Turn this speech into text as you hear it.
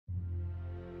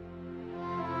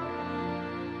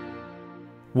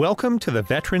Welcome to the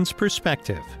Veterans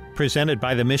Perspective, presented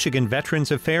by the Michigan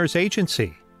Veterans Affairs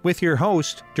Agency, with your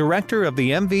host, Director of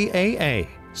the MVAA,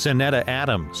 Zanetta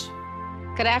Adams.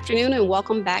 Good afternoon and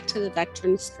welcome back to the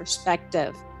Veterans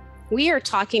Perspective. We are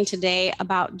talking today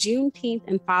about Juneteenth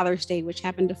and Father's Day, which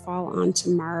happen to fall on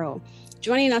tomorrow.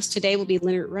 Joining us today will be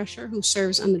Leonard Rusher, who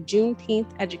serves on the Juneteenth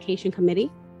Education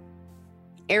Committee,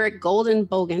 Eric Golden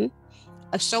Bogan,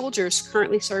 a soldier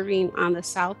currently serving on the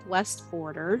southwest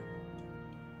border,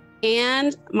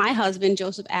 and my husband,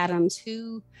 Joseph Adams,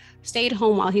 who stayed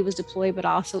home while he was deployed, but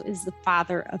also is the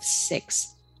father of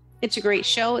 6. It's a great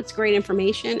show. It's great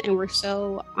information. And we're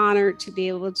so honored to be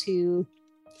able to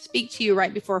speak to you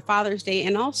right before Father's Day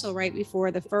and also right before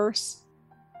the first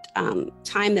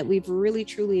time that we've really,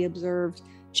 truly observed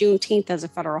Juneteenth as a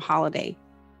federal holiday.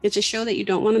 It's a show that you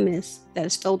don't want to miss, that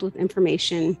is filled with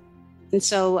information. And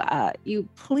so you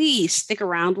please stick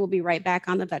around. We'll be right back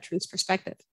on the Veterans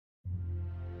Perspective.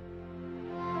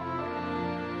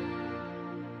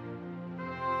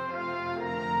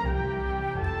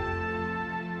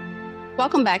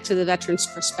 Welcome back to the Veterans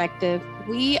Perspective.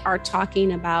 We are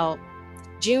talking about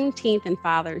Juneteenth and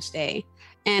Father's Day.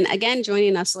 And again,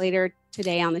 joining us later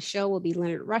today on the show will be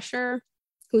Leonard Rusher,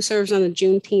 who serves on the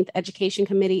Juneteenth Education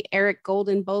Committee, Eric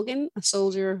Golden Bogan, a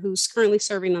soldier who's currently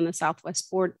serving on the southwest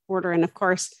border. And of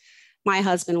course, my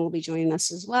husband will be joining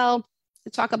us as well to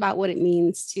talk about what it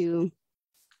means to,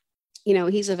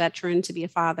 he's a veteran, to be a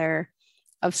father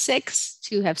of 6,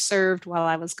 to have served while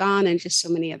I was gone, and just so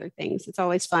many other things. It's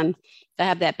always fun to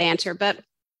have that banter. But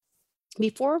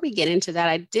before we get into that,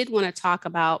 I did want to talk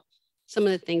about some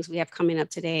of the things we have coming up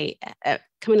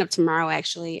tomorrow,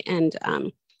 actually. And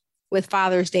with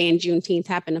Father's Day and Juneteenth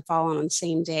happen to fall on the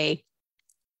same day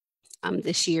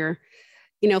this year.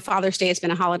 Father's Day has been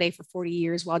a holiday for 40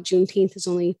 years, while Juneteenth has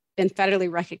only been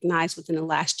federally recognized within the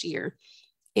last year.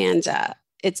 And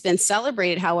it's been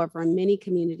celebrated, however, in many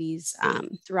communities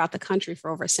throughout the country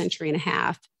for over a century and a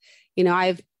half.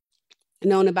 I've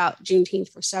known about Juneteenth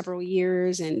for several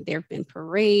years, and there have been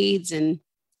parades and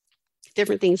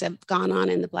different things that have gone on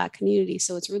in the Black community.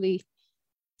 So it's really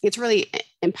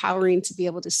empowering to be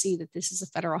able to see that this is a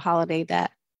federal holiday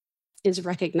that is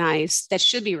recognized, that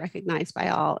should be recognized by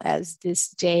all as this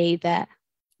day that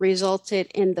resulted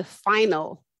in the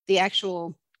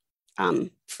actual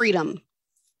freedom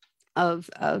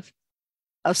of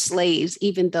slaves,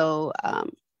 even though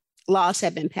laws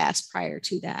had been passed prior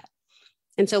to that.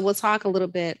 And so we'll talk a little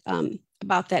bit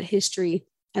about that history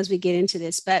as we get into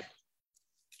this. But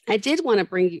I did want to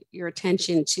bring your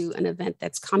attention to an event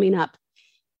that's coming up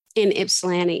in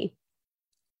Ypsilanti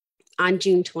on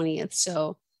June 20th.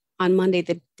 So on Monday,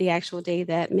 the actual day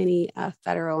that many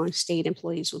federal and state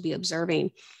employees will be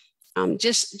observing.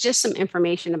 Just some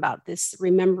information about this,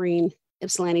 remembering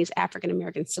Ypsilanti's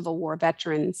African-American Civil War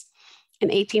veterans. In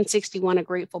 1861, a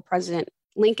grateful President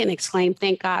Lincoln exclaimed,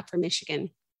 "Thank God for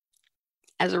Michigan,"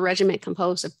 as a regiment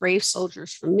composed of brave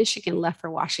soldiers from Michigan left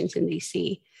for Washington,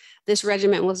 D.C. This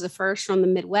regiment was the first from the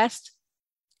Midwest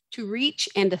to reach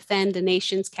and defend the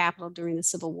nation's capital during the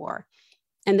Civil War.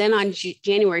 And then on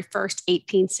January 1st,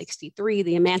 1863,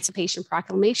 the Emancipation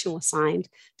Proclamation was signed,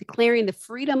 declaring the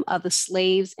freedom of the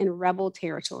slaves in rebel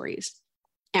territories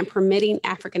and permitting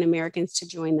African Americans to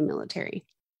join the military.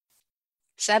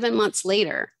 7 months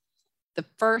later, the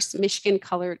 1st Michigan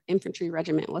Colored Infantry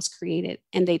Regiment was created,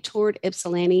 and they toured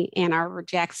Ypsilanti, Ann Arbor,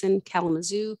 Jackson,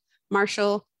 Kalamazoo,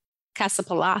 Marshall,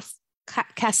 Cassopolis,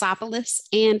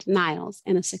 and Niles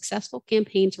in a successful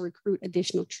campaign to recruit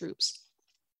additional troops.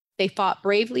 They fought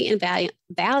bravely and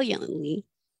valiantly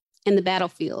in the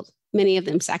battlefield, many of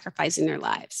them sacrificing their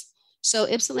lives. So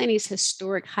Ypsilanti's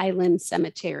historic Highland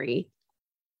Cemetery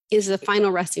is the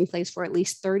final resting place for at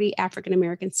least 30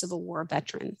 African-American Civil War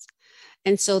veterans.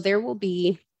 And so there will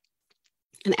be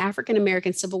an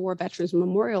African-American Civil War Veterans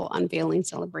Memorial unveiling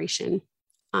celebration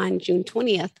on June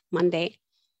 20th, Monday,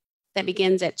 that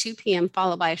begins at 2 p.m.,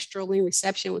 followed by a strolling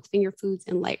reception with finger foods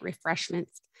and light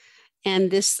refreshments. And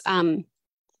this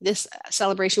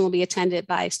celebration will be attended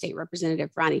by State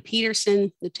Representative Ronnie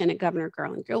Peterson, Lieutenant Governor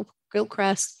Garland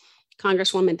Gilchrist,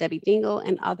 Congresswoman Debbie Dingell,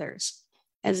 and others,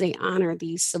 as they honor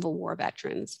these Civil War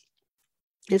veterans.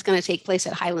 It's going to take place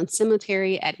at Highland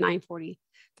Cemetery at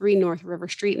 943 North River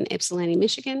Street in Ypsilanti,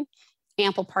 Michigan.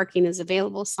 Ample parking is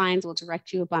available. Signs will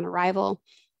direct you upon arrival.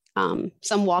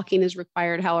 Some walking is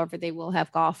required. However, they will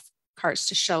have golf carts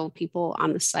to shuttle people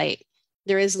on the site.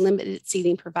 There is limited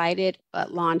seating provided,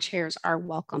 but lawn chairs are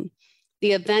welcome.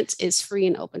 The event is free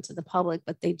and open to the public,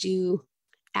 but they do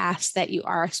ask that you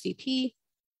RSVP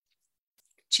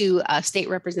to State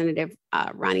Representative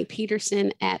Ronnie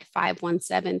Peterson at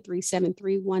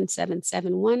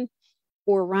 517-373-1771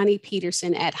 or Ronnie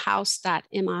Peterson at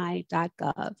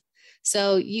house.mi.gov.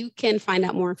 So you can find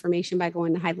out more information by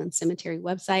going to Highland Cemetery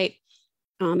website.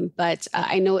 But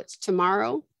I know it's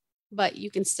tomorrow, but you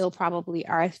can still probably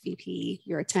RSVP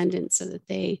your attendance so that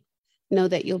they know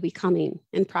that you'll be coming,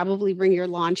 and probably bring your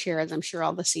lawn chair, as I'm sure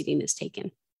all the seating is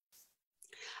taken.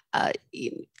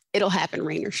 It'll happen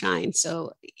rain or shine.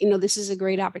 So, this is a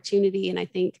great opportunity, and I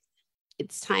think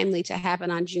it's timely to happen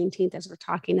on Juneteenth as we're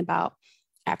talking about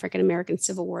African-American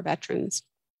Civil War veterans.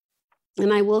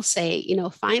 And I will say,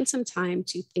 find some time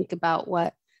to think about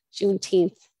what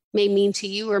Juneteenth may mean to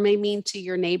you or may mean to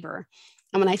your neighbor.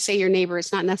 And when I say your neighbor,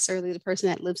 it's not necessarily the person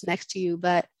that lives next to you,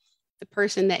 but the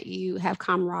person that you have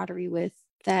camaraderie with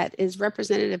that is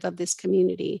representative of this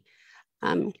community.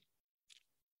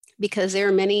 Because there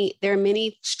are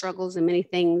many struggles and many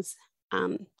things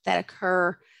that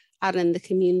occur out in the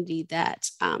community that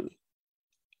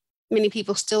many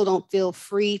people still don't feel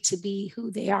free to be who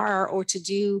they are or to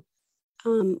do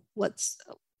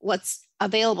what's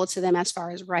available to them as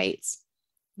far as rights.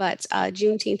 But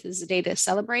Juneteenth is a day to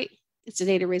celebrate. It's a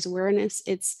day to raise awareness.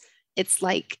 It's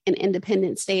like an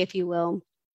Independence Day, if you will,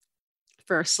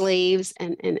 for slaves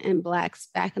and Blacks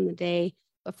back in the day.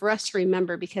 But for us to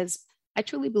remember, because I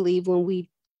truly believe when we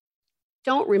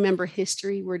don't remember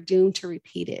history, we're doomed to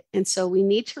repeat it. And so we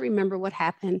need to remember what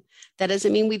happened. That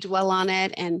doesn't mean we dwell on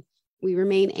it and we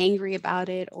remain angry about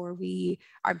it or we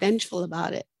are vengeful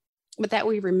about it, but that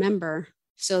we remember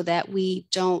so that we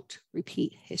don't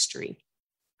repeat history.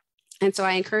 And so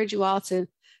I encourage you all to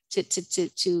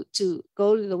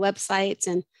go to the websites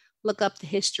and look up the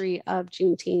history of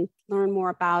Juneteenth, learn more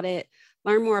about it,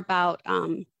 learn more about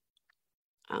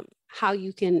how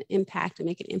you can impact and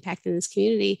make an impact in this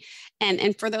community.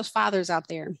 And for those fathers out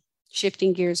there,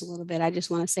 shifting gears a little bit, I just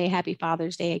want to say Happy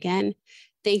Father's Day again.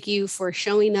 Thank you for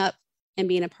showing up and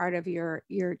being a part of your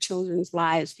children's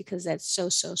lives, because that's so,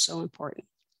 so, so important.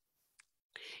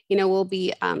 We'll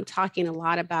be talking a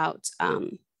lot about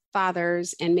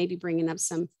fathers and maybe bringing up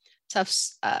some tough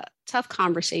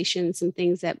conversations, some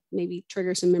things that maybe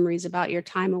trigger some memories about your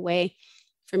time away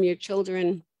from your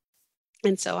children.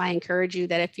 And so I encourage you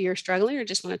that if you're struggling or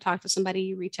just want to talk to somebody,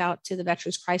 you reach out to the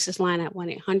Veterans Crisis Line at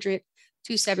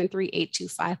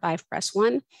 1-800-273-8255, press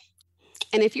 1.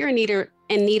 And if you're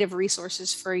in need of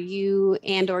resources for you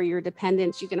and or your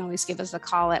dependents, you can always give us a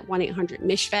call at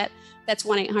 1-800-MISHVET. That's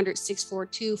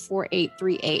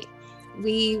 1-800-642-4838.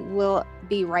 We will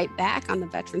be right back on the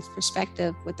Veterans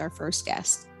Perspective with our first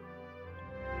guest.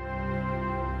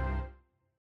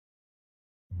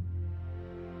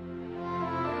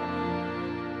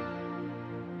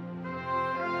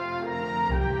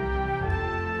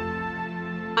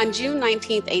 On June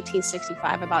 19,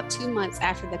 1865, about 2 months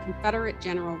after the Confederate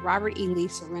General Robert E. Lee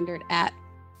surrendered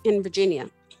in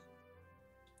Virginia,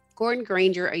 Gordon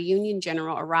Granger, a Union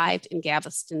general, arrived in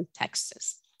Galveston,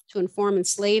 Texas, to inform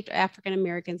enslaved African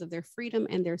Americans of their freedom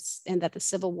and that the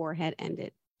Civil War had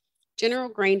ended. General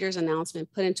Granger's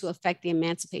announcement put into effect the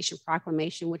Emancipation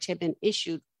Proclamation, which had been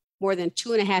issued more than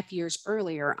 2.5 years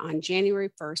earlier on January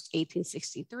 1st,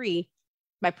 1863,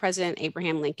 by President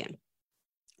Abraham Lincoln.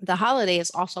 The holiday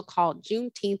is also called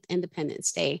Juneteenth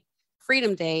Independence Day,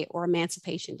 Freedom Day, or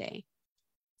Emancipation Day.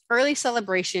 Early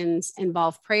celebrations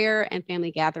involved prayer and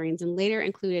family gatherings, and later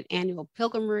included annual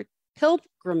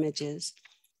pilgrimages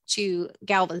to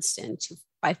Galveston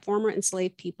by former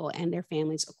enslaved people and their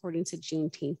families, according to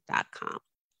Juneteenth.com.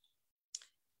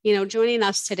 Joining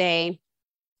us today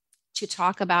to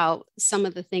talk about some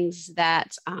of the things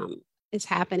that is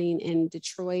happening in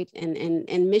Detroit and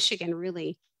in Michigan,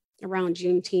 really, around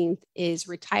Juneteenth, is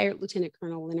retired Lieutenant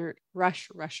Colonel Leonard Rush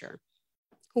Rusher,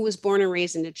 who was born and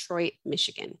raised in Detroit,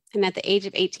 Michigan. And at the age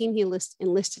of 18, he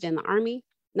enlisted in the Army,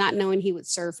 not knowing he would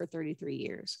serve for 33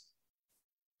 years.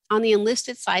 On the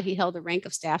enlisted side, he held the rank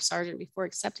of Staff Sergeant before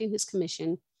accepting his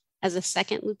commission as a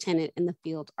second lieutenant in the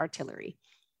Field Artillery.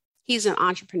 He's an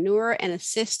entrepreneur and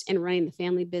assists in running the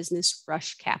family business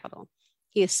Rush Capital.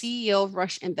 He is CEO of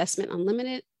Rush Investment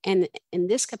Unlimited, and in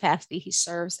this capacity, he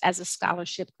serves as a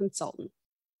scholarship consultant.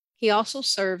 He also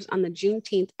serves on the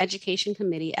Juneteenth Education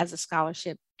Committee as a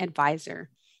scholarship advisor.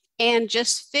 And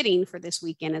just fitting for this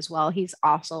weekend as well, he's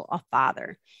also a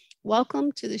father.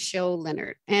 Welcome to the show,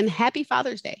 Leonard, and happy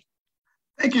Father's Day.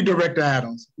 Thank you, Director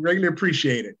Adams. Really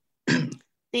appreciate it.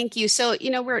 Thank you. So,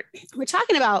 we're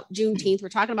talking about Juneteenth. We're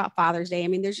talking about Father's Day. I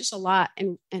mean, there's just a lot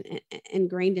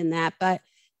ingrained in that. But,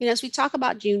 as we talk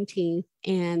about Juneteenth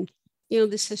and,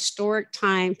 this historic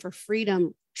time for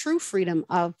freedom, true freedom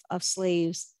of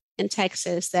slaves in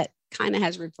Texas that kind of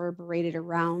has reverberated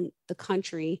around the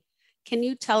country, can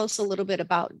you tell us a little bit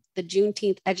about the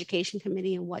Juneteenth Education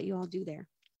Committee and what you all do there?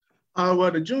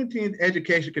 Well, the Juneteenth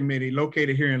Education Committee,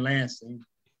 located here in Lansing,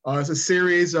 is a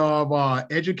series of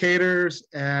educators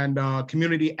and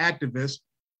community activists.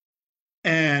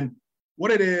 And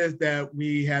what it is that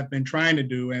we have been trying to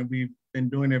do, and we've been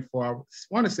doing it for, I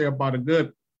want to say, about a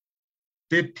good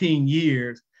 15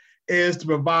 years, is to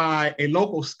provide a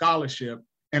local scholarship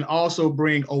and also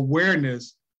bring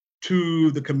awareness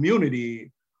to the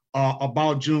community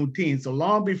about Juneteenth. So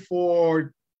long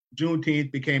before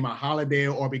Juneteenth became a holiday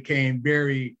or became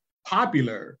very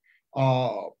popular,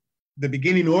 the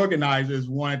beginning organizers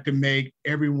wanted to make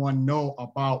everyone know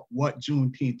about what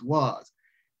Juneteenth was.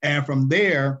 And from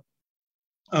there,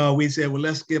 we said, well,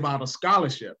 let's give out a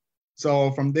scholarship.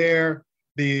 So from there,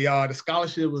 the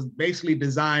scholarship was basically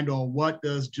designed on what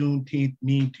does Juneteenth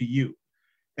mean to you?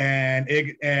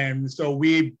 And so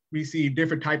we received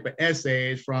different type of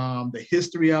essays from the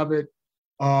history of it,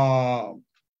 the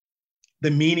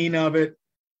meaning of it,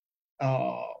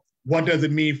 what does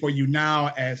it mean for you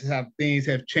now as things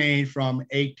have changed from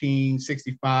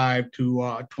 1865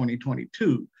 to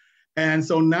 2022. And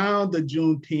so now the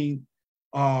Juneteenth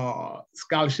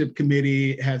Scholarship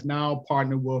Committee has now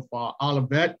partnered with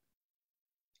Olivet.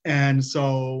 And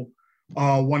so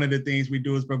one of the things we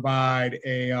do is provide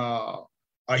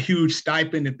a huge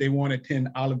stipend if they want to attend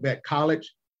Olivet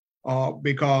College,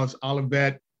 because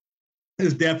Olivet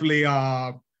is definitely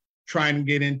trying to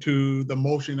get into the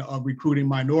motion of recruiting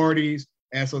minorities.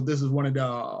 And so this is one of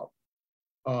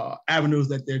the avenues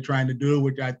that they're trying to do,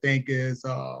 which I think is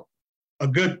a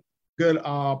good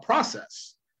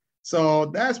process. So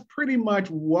that's pretty much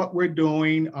what we're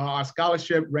doing. Our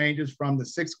scholarship ranges from the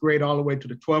 6th grade all the way to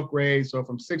the 12th grade. So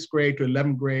from 6th grade to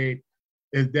 11th grade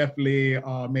is definitely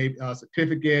maybe a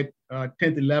certificate, 10th,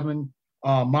 11th,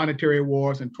 monetary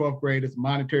awards, and 12th grade is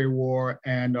monetary award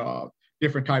and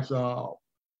different types of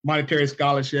monetary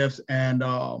scholarships, and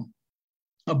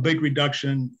a big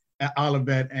reduction at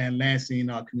Olivet and Lansing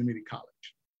Community College.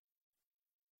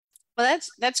 Well,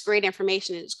 that's great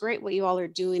information. It's great what you all are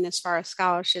doing as far as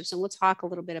scholarships, and we'll talk a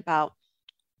little bit about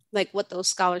like what those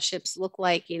scholarships look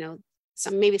like. You know,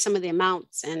 maybe some of the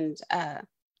amounts and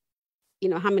you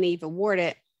know how many you've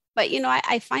awarded. But you know,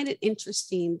 I find it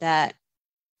interesting that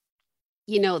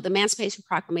you know the Emancipation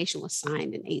Proclamation was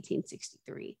signed in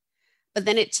 1863, but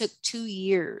then it took 2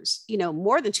 years, you know,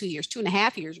 more than 2 years,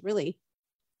 2.5 years, really,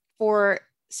 for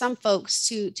some folks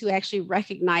to actually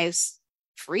recognize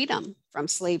freedom from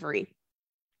slavery.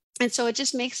 And so it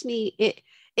just makes me,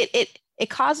 it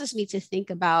causes me to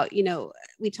think about, you know,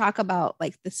 we talk about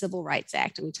like the Civil Rights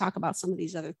Act, and we talk about some of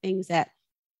these other things that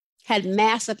had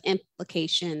massive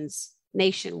implications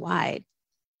nationwide,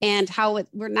 and how it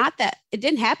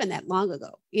didn't happen that long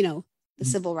ago, you know, the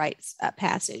Civil Rights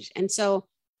passage. And so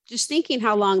just thinking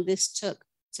how long this took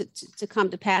to come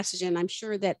to passage, and I'm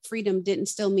sure that freedom didn't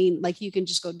still mean like you can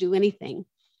just go do anything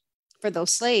for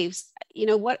those slaves. You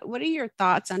know, what are your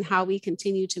thoughts on how we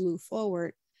continue to move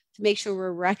forward to make sure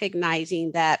we're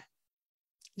recognizing that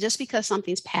just because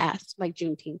something's passed, like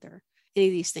Juneteenth or any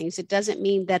of these things, it doesn't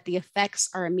mean that the effects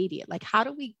are immediate. Like how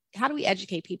do we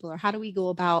educate people, or how do we go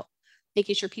about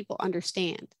making sure people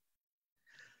understand?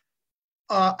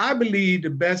 I believe the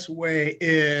best way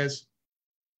is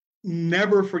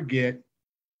never forget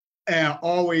and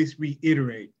always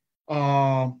reiterate.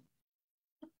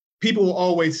 People will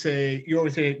always say,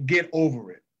 get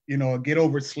over it, you know, get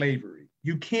over slavery.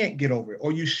 You can't get over it,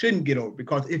 or you shouldn't get over it,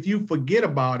 because if you forget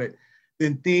about it,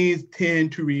 then things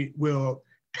tend to will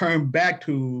turn back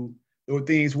to the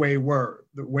things the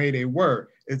way they were.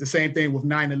 It's the same thing with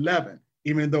 9/11.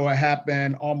 Even though it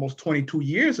happened almost 22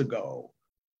 years ago,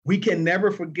 we can never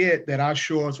forget that our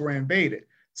shores were invaded.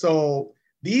 So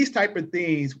these type of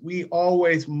things, we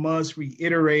always must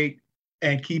reiterate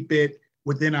and keep it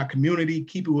within our community,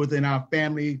 keep it within our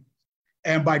family.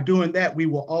 And by doing that, we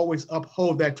will always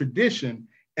uphold that tradition,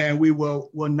 and we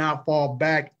will not fall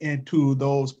back into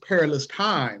those perilous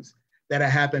times that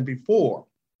had happened before.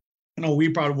 You know, we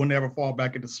probably will never fall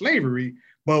back into slavery,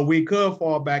 but we could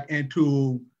fall back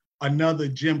into another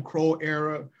Jim Crow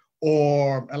era,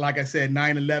 or like I said,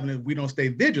 9/11, if we don't stay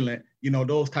vigilant, you know,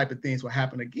 those type of things will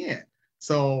happen again.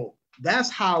 So that's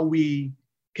how we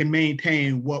can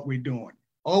maintain what we're doing.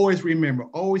 Always remember,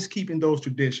 always keeping those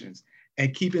traditions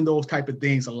and keeping those type of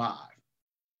things alive.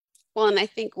 Well, and I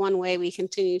think one way we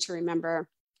continue to remember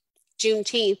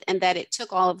Juneteenth, and that it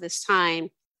took all of this time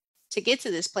to get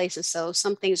to this place, and so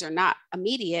some things are not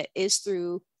immediate, is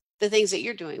through the things that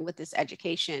you're doing with this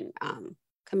education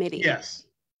committee. Yes.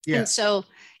 And so,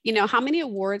 you know, how many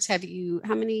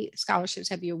scholarships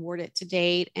have you awarded to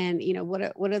date? And, you know,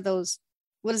 what are those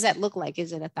what does that look like?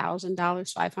 Is it $1,000,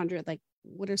 $500? Like,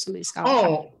 what are some of these scholarship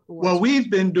Oh, awards? well, we've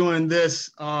been doing this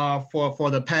for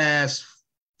the past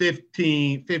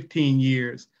 15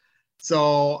 years.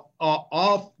 So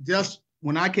off just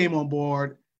when I came on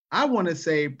board, I want to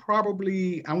say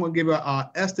probably, I'm going to give an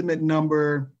estimate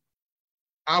number.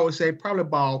 I would say probably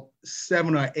about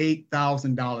 $7,000 or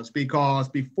 $8,000, because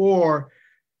before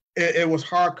it was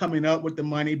hard coming up with the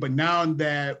money, but now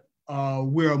that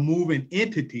we're a moving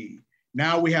entity,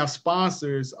 now we have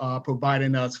sponsors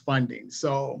providing us funding.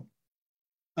 So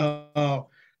a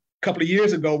couple of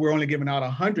years ago, we were only giving out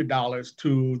 $100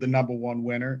 to the number one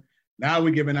winner. Now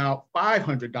we're giving out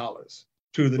 $500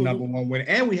 to the number one winner,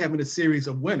 and we're having a series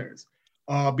of winners.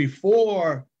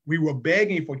 Before, we were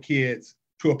begging for kids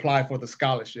to apply for the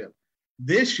scholarship.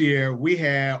 This year, we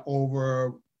had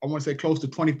over, I want to say close to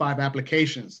 25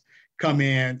 applications come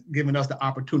in, giving us the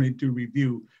opportunity to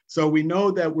review. So we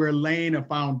know that we're laying a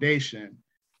foundation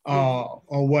on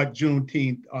what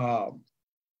Juneteenth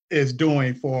is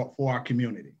doing for our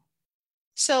community.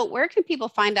 So where can people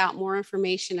find out more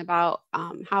information about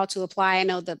how to apply? I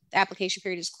know the application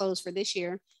period is closed for this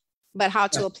year, but how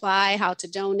to apply, how to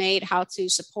donate, how to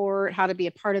support, how to be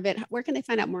a part of it. Where can they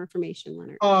find out more information,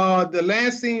 Leonard? The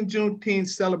Lansing Juneteenth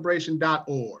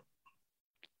Celebration.org.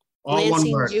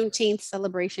 Lansing Juneteenth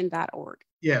Celebration.org.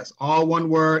 Yes, all one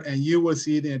word. And you will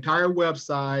see the entire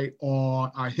website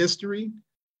on our history,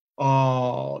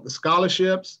 the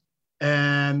scholarships,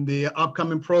 and the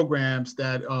upcoming programs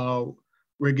that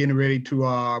we're getting ready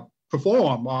to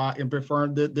perform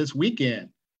this weekend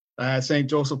at St.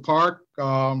 Joseph Park.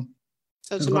 So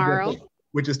tomorrow.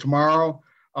 Which is tomorrow.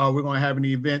 We're going to have an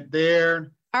event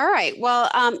there. All right. Well,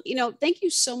 thank you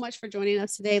so much for joining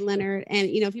us today, Leonard. And,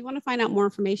 if you want to find out more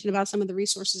information about some of the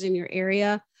resources in your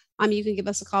area, you can give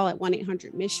us a call at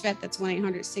 1-800-MISHVET. That's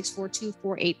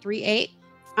 1-800-642-4838.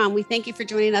 We thank you for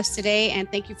joining us today,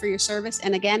 and thank you for your service.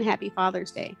 And again, happy Father's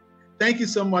Day. Thank you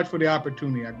so much for the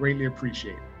opportunity. I greatly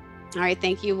appreciate it. All right.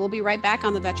 Thank you. We'll be right back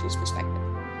on the Veterans Perspective.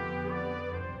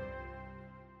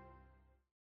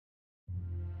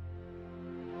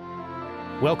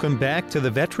 Welcome back to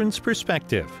the Veterans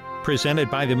Perspective,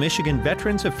 presented by the Michigan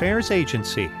Veterans Affairs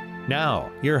Agency.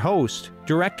 Now, your host,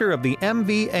 Director of the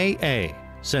MVAA,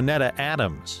 Zanetta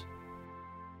Adams.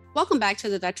 Welcome back to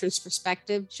the Veterans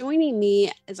Perspective. Joining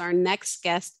me is our next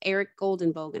guest, Eric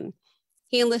Goldenbogen.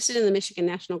 He enlisted in the Michigan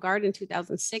National Guard in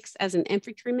 2006 as an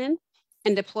infantryman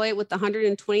and deployed with the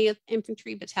 120th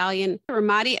Infantry Battalion,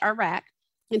 Ramadi, Iraq,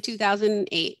 in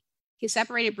 2008. He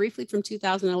separated briefly from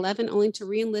 2011, only to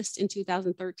re-enlist in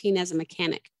 2013 as a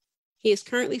mechanic. He is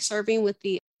currently serving with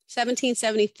the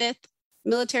 1775th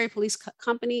Military Police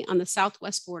Company on the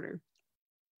southwest border.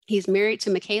 He's married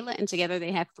to Michaela, and together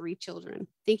they have 3 children.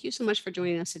 Thank you so much for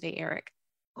joining us today, Eric.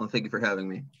 Well, thank you for having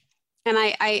me. And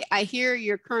I hear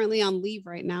you're currently on leave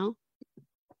right now.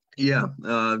 Yeah,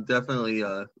 definitely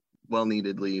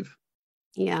well-needed leave.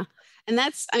 Yeah. And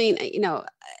that's,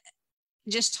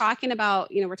 just talking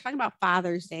about, we're talking about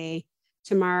Father's Day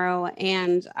tomorrow,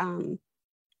 and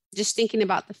just thinking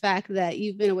about the fact that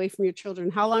you've been away from your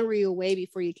children. How long were you away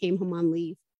before you came home on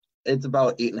leave? It's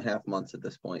about 8.5 months at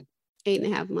this point.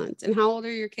 8.5 months. And how old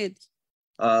are your kids?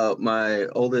 My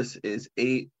oldest is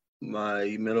 8,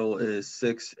 my middle is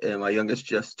 6, and my youngest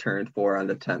just turned 4 on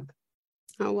the 10th.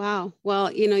 Oh, wow.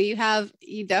 Well, you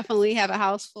definitely have a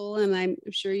house full, and I'm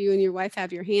sure you and your wife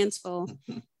have your hands full.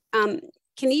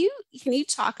 Can you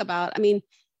talk about,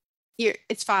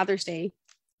 it's Father's Day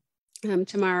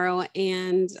tomorrow,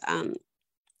 and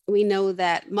we know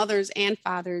that mothers and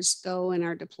fathers go and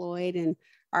are deployed and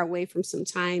are away from some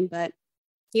time, but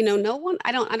no one,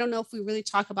 I don't know if we really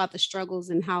talk about the struggles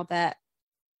and how that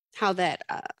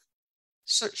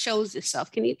shows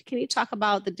itself. Can you talk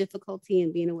about the difficulty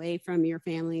in being away from your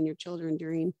family and your children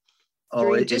during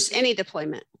just any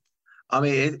deployment?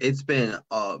 It's been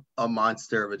a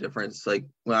monster of a difference. Like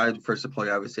when I first deployed,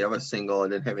 obviously I was single. I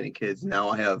didn't have any kids.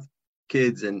 Now I have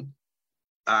kids, and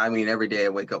every day I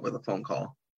wake up with a phone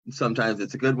call. Sometimes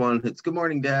it's a good one. It's "Good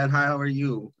morning, Dad. Hi, how are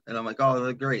you?" And I'm like,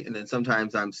 "Oh, great." And then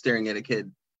sometimes I'm staring at a kid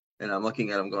and I'm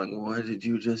looking at him going, "What did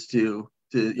you just do?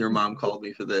 Your mom called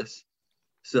me for this."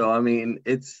 So,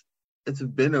 it's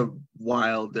been a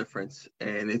wild difference,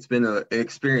 and it's been an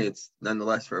experience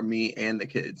nonetheless for me and the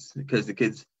kids, because the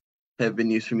kids have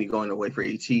been used to me going away for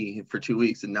AT for 2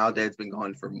 weeks, and now Dad's been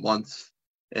gone for months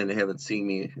and they haven't seen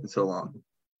me in so long.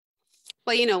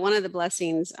 Well, one of the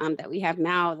blessings that we have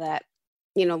now that,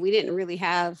 we didn't really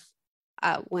have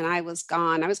when I was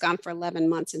gone for 11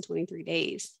 months and 23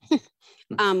 days,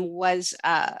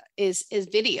 is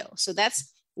video. So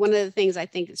that's one of the things I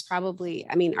think is probably,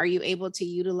 I mean, are you able to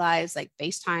utilize like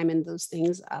FaceTime and those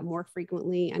things more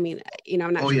frequently? I mean,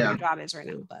 I'm not Oh sure yeah. what your job is right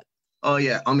now, but. Oh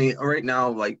yeah. I mean, right now,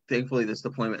 like thankfully this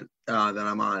deployment that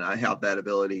I'm on, I have that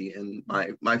ability, and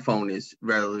my phone is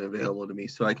readily available to me,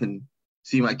 so I can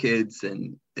see my kids,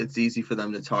 and it's easy for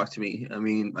them to talk to me. I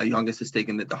mean, my youngest has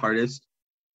taken it the hardest,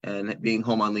 and being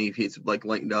home on leave, he's like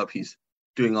lightened up. He's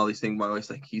doing all these things. My wife's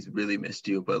like, he's really missed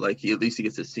you, but like at least he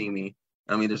gets to see me.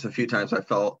 I mean, there's a few times I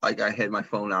felt like I had my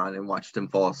phone on and watched him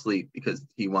fall asleep because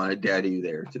he wanted daddy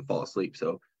there to fall asleep.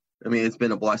 So, I mean, it's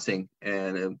been a blessing,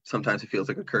 and sometimes it feels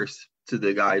like a curse to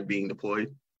the guy being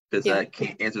deployed, because I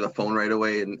can't answer the phone right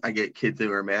away, and I get kids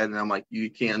that are mad, and I'm like, you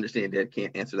can't understand, dad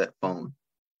can't answer that phone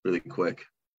really quick.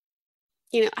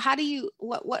 How do you,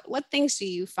 what things do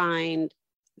you find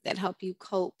that help you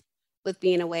cope with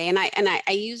being away? And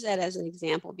I use that as an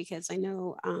example because I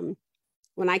know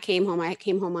when I came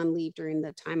home on leave during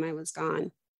the time I was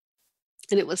gone,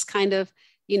 and it was kind of,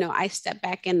 I stepped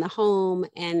back in the home,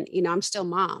 and I'm still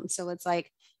mom, so it's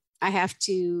like I have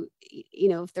to,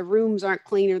 if the rooms aren't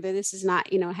clean or that this is not,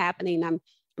 happening, I'm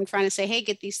trying to say, hey,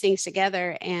 get these things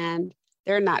together, and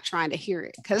they're not trying to hear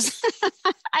it because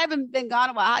I haven't been gone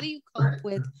a while. How do you cope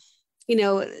with,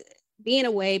 being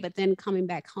away, but then coming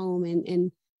back home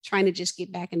and trying to just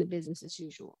get back into business as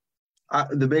usual?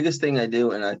 The biggest thing I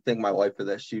do, and I thank my wife for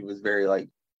this, she was very like,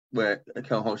 when I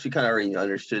come home, she kind of already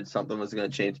understood something was going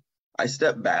to change. I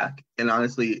stepped back, and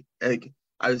honestly, like,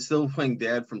 I was still playing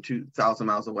dad from 2,000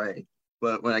 miles away.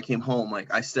 But when I came home,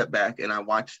 like, I stepped back and I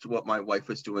watched what my wife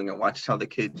was doing. I watched how the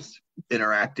kids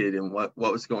interacted and what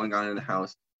was going on in the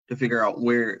house to figure out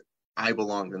where I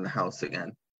belonged in the house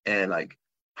again, and like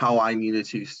how I needed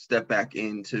to step back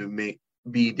in to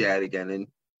be dad again and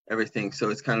everything. So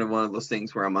it's kind of one of those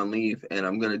things where I'm on leave and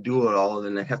I'm going to do it all,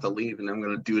 and then I have to leave, and I'm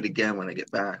going to do it again when I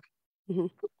get back. Mm-hmm.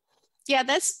 Yeah,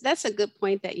 that's a good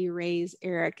point that you raise,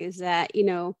 Eric, is that,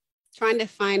 trying to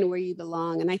find where you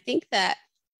belong. And I think that,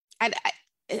 I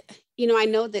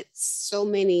know that so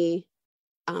many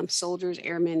soldiers,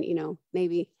 airmen,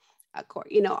 Navy,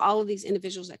 all of these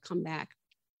individuals that come back,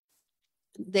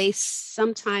 they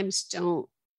sometimes don't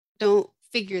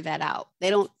figure that out.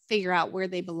 They don't figure out where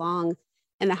they belong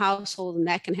in the household, and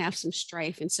that can have some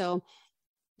strife. And so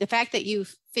the fact that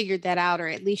you've figured that out, or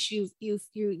at least you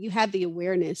have the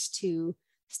awareness to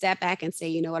step back and say,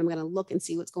 you know what, I'm going to look and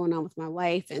see what's going on with my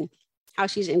wife and how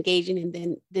she's engaging,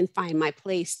 and then find my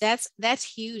place. That's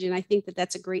huge. And I think that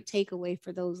that's a great takeaway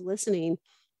for those listening,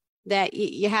 that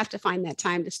you have to find that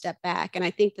time to step back. And I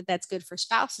think that that's good for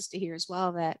spouses to hear as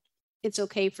well, that it's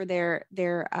okay for their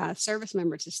service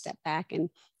members to step back and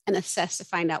assess to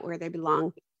find out where they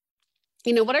belong.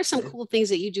 What are some cool things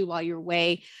that you do while you're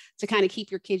away to kind of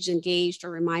keep your kids engaged, or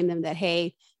remind them that,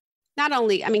 hey, not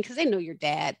only, because they know your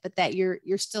dad, but that you're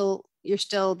still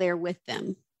there with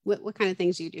them? What kind of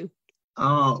things do you do?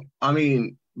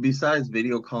 Besides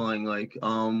video calling, like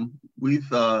we've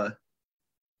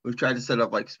tried to set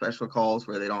up like special calls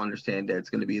where they don't understand dad's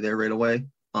going to be there right away,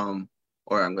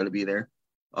 or I'm going to be there.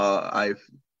 I've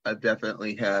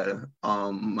definitely had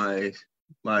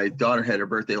my daughter had her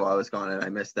birthday while I was gone, and I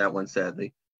missed that one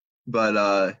sadly.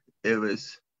 But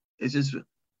it's just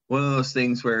one of those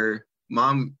things where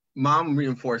mom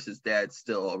reinforces dad's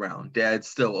still around. Dad's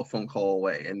still a phone call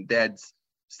away, and dad's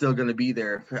still going to be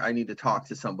there if I need to talk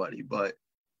to somebody. But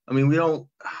I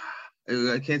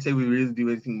can't say we really do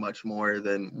anything much more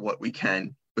than what we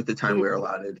can with the time we're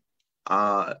allotted.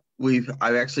 I've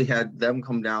actually had them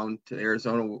come down to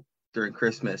Arizona during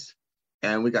Christmas,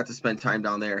 and we got to spend time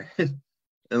down there.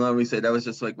 And let me say, that was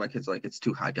just like, my kids like, it's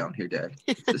too hot down here, Dad.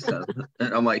 It's just, and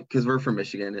I'm like, because we're from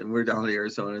Michigan and we're down in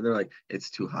Arizona. They're like, it's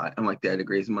too hot. I'm like, Dad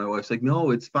agrees. And my wife's like,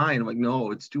 no, it's fine. I'm like,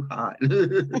 no, it's too hot.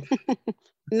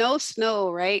 No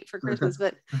snow, right, for Christmas,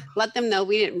 but let them know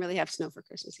we didn't really have snow for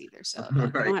Christmas either. So they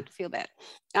don't have to feel bad.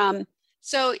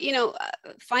 So,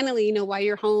 finally, while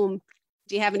you're home,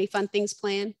 do you have any fun things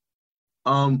planned?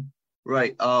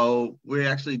 Right. We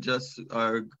actually just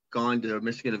are gone to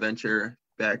Michigan Adventure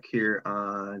back here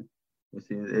on,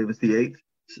 it was the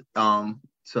 8th.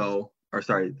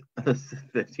 Sorry, the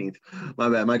 15th. My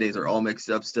bad. My days are all mixed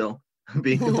up still.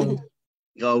 Being home.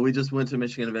 We just went to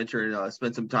Michigan Adventure and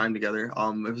spent some time together.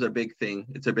 It was a big thing.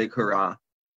 It's a big hurrah,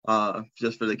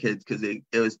 just for the kids, because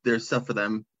there's stuff for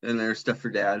them and there's stuff for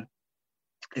Dad,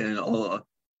 and all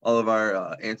of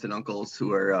our aunts and uncles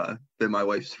who are been my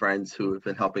wife's friends who have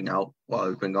been helping out while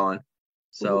I've been gone.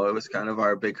 So It was kind of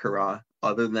our big hurrah.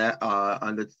 Other than that,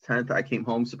 on the 10th, I came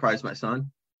home, surprised my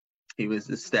son. He was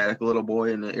this static little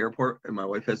boy in the airport, and my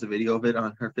wife has a video of it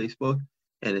on her Facebook,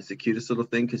 and it's the cutest little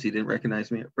thing because he didn't recognize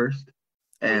me at first.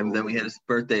 And then we had his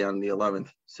birthday on the 11th.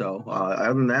 So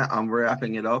other than that, I'm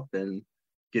wrapping it up and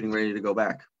getting ready to go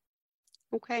back.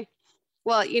 Okay.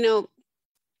 Well, you know,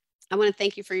 I want to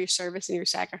thank you for your service and your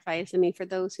sacrifice. I mean, for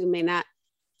those who may not,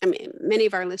 I mean, many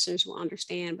of our listeners will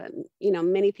understand, but, you know,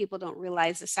 many people don't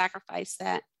realize the sacrifice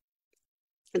that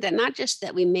not just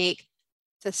that we make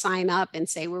to sign up and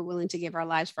say we're willing to give our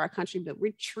lives for our country, but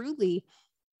we truly,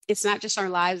 it's not just our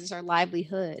lives, it's our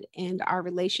livelihood and our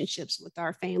relationships with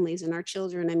our families and our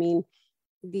children. I mean,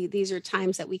 these are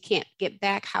times that we can't get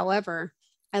back. However,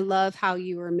 I love how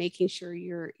you are making sure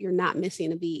you're not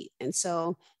missing a beat. And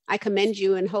so I commend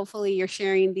you, and hopefully you're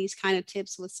sharing these kind of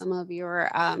tips with some of your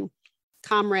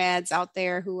comrades out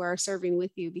there who are serving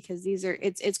with you, because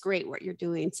it's great what you're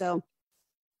doing. So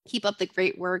keep up the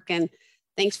great work, and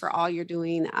thanks for all you're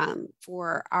doing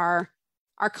for our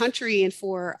country and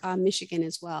for Michigan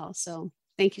as well. So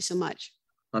thank you so much.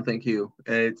 Well, thank you.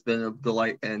 It's been a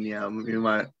delight. And yeah,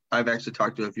 I've actually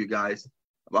talked to a few guys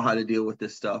about how to deal with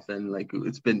this stuff. And like,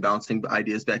 it's been bouncing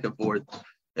ideas back and forth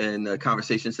and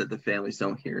conversations that the families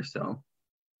don't hear. So.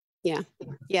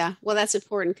 Yeah. Well, that's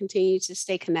important. Continue to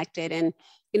stay connected. And,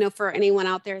 you know, for anyone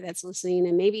out there that's listening,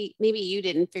 and maybe you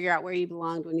didn't figure out where you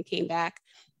belonged when you came back,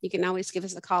 you can always give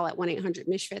us a call at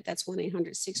 1-800-MISFIT. That's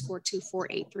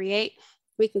 1-800-642-4838.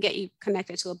 We can get you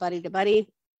connected to a buddy-to-buddy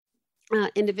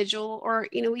individual, or,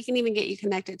 you know, we can even get you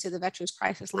connected to the Veterans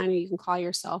Crisis Line, or you can call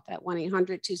yourself at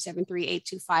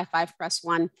 1-800-273-8255, press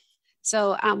 1.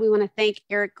 So we want to thank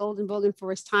Eric Golden-Bogen for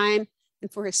his time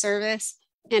and for his service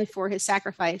and for his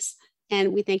sacrifice.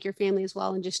 And we thank your family as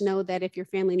well. And just know that if your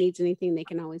family needs anything, they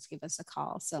can always give us a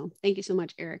call. So thank you so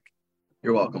much, Eric.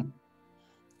 You're welcome.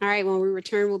 All right, when we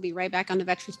return, we'll be right back on the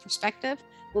Veterans Perspective.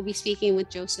 We'll be speaking with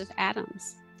Joseph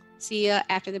Adams. See you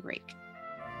after the break.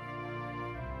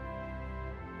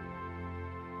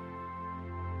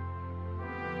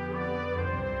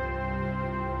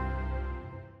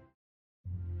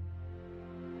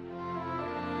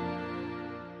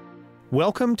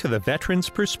 Welcome to the Veterans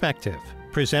Perspective,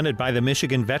 presented by the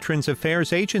Michigan Veterans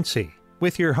Affairs Agency,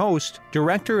 with your host,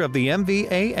 Director of the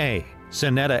MVAA,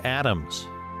 Zanetta Adams.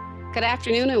 Good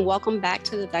afternoon and welcome back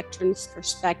to the Veterans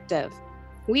Perspective.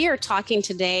 We are talking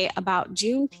today about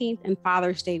Juneteenth and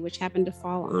Father's Day, which happen to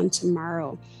fall on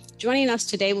tomorrow. Joining us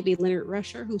today will be Leonard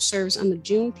Rusher, who serves on the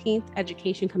Juneteenth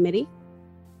Education Committee,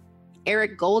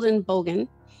 Eric Golden-Bogen,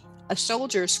 a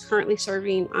soldier currently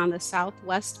serving on the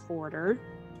southwest border,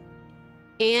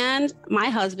 and my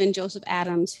husband, Joseph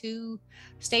Adams, who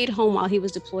stayed home while he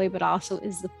was deployed, but also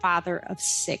is the father of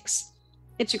 6.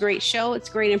 It's a great show. It's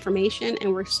great information.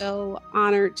 And we're so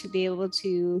honored to be able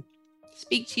to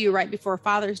speak to you right before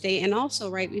Father's Day, and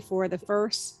also right before the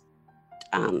first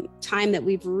time that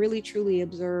we've really, truly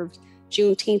observed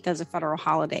Juneteenth as a federal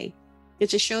holiday.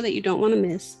 It's a show that you don't want to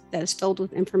miss, that is filled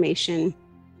with information.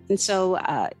 And so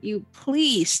you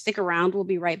please stick around. We'll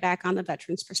be right back on the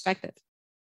Veterans Perspective.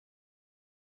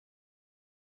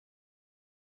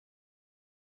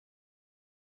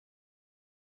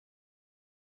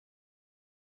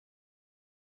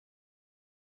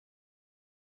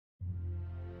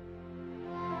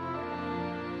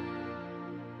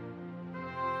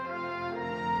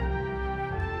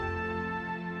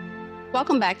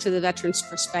 Welcome back to the Veterans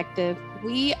Perspective.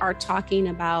 We are talking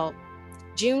about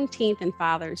Juneteenth and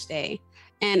Father's Day.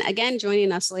 And again,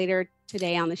 joining us later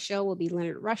today on the show will be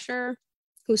Leonard Rusher,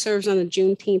 who serves on the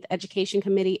Juneteenth Education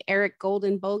Committee, Eric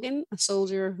Golden-Bogen, a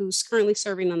soldier who's currently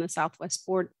serving on the southwest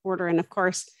border. And of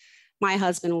course, my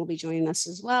husband will be joining us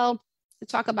as well to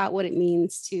talk about what it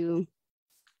means to,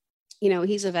 you know,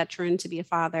 he's a veteran, to be a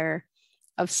father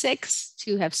of 6,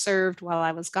 to have served while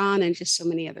I was gone, and just so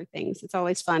many other things. It's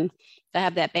always fun to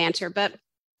have that banter. But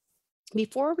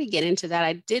before we get into that,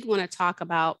 I did want to talk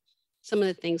about some of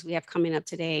the things we have coming up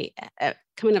today,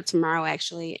 coming up tomorrow,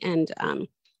 actually. And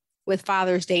with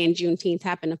Father's Day and Juneteenth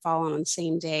happen to fall on the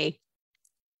same day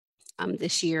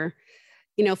this year.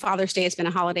 You know, Father's Day has been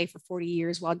a holiday for 40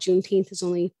 years, while Juneteenth has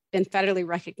only been federally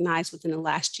recognized within the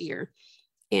last year.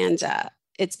 And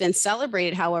it's been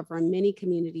celebrated, however, in many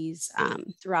communities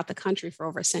throughout the country for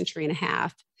over a century and a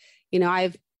half. You know,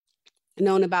 I've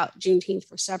known about Juneteenth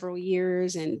for several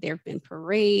years, and there have been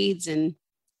parades and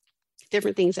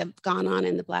different things that have gone on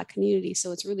in the Black community.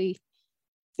 So it's really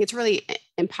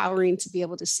empowering to be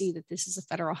able to see that this is a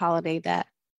federal holiday that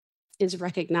is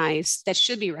recognized, that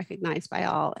should be recognized by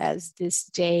all as this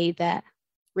day that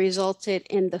resulted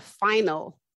in the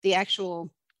actual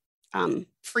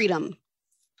freedom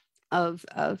of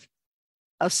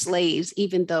slaves,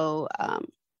 even though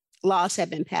laws have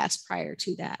been passed prior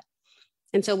to that.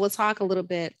 And so we'll talk a little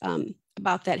bit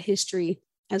about that history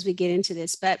as we get into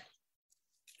this. But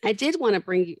I did want to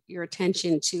bring your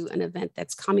attention to an event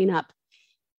that's coming up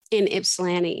in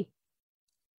Ypsilanti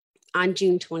on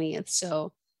June 20th.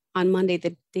 So on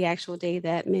Monday, the actual day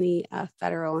that many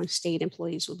federal and state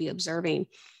employees will be observing.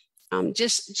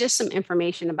 Just some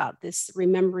information about this,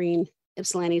 remembering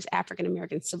Ypsilanti's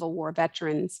African-American Civil War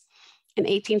veterans. In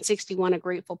 1861, a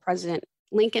grateful President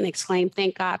Lincoln exclaimed,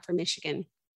 "Thank God for Michigan,"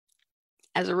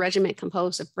 as a regiment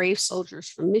composed of brave soldiers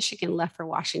from Michigan left for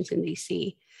Washington,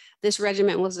 D.C. This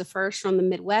regiment was the first from the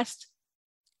Midwest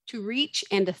to reach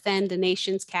and defend the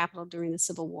nation's capital during the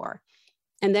Civil War.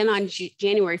 And then on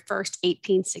January 1st,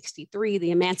 1863,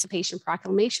 the Emancipation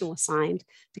Proclamation was signed,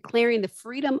 declaring the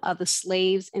freedom of the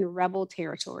slaves in rebel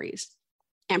territories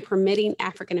and permitting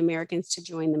African Americans to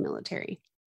join the military.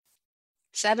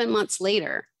 7 months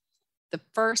later, the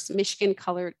 1st Michigan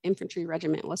Colored Infantry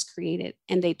Regiment was created,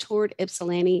 and they toured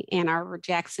Ypsilanti, Ann Arbor,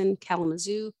 Jackson,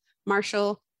 Kalamazoo,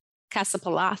 Marshall,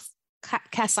 Cassopolis,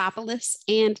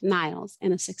 and Niles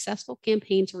in a successful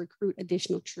campaign to recruit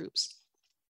additional troops.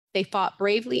 They fought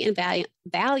bravely and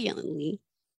valiantly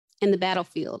in the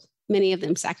battlefield, many of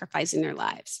them sacrificing their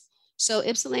lives. So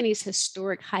Ypsilanti's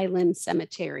historic Highland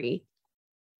Cemetery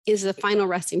is the final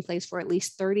resting place for at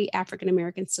least 30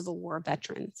 African-American Civil War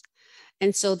veterans.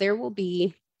 And so there will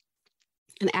be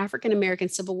an African-American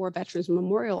Civil War Veterans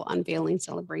Memorial unveiling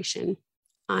celebration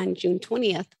on June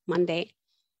 20th, Monday,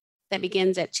 that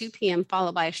begins at 2 p.m.,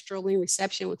 followed by a strolling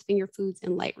reception with finger foods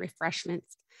and light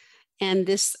refreshments. And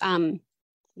this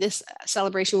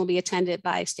celebration will be attended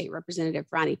by State Representative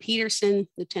Ronnie Peterson,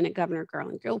 Lieutenant Governor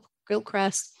Garland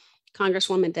Gilchrist,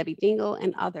 Congresswoman Debbie Dingell,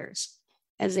 and others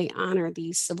as they honor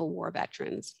these Civil War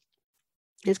veterans.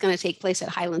 It's going to take place at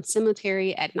Highland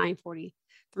Cemetery at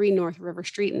 943 North River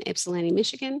Street in Ypsilanti,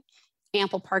 Michigan.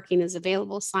 Ample parking is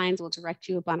available. Signs will direct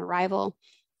you upon arrival.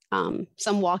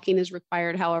 Some walking is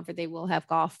required. However, they will have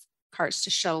golf carts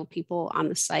to shuttle people on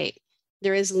the site.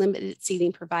 There is limited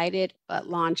seating provided, but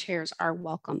lawn chairs are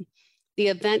welcome. The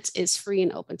event is free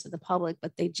and open to the public,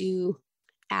 but they do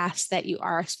ask that you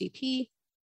RSVP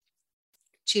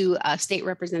to State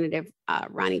Representative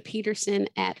Ronnie Peterson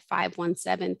at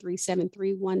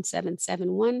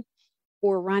 517-373-1771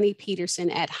 or Ronnie Peterson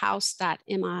at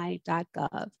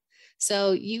house.mi.gov.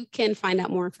 So you can find out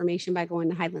more information by going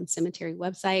to Highland Cemetery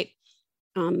website.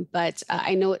 But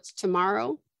I know it's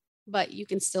tomorrow, but you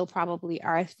can still probably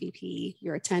RSVP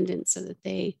your attendance so that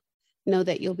they know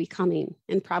that you'll be coming,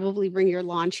 and probably bring your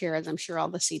lawn chair, as I'm sure all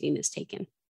the seating is taken.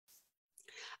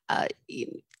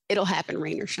 It'll happen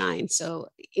rain or shine. So,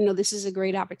 this is a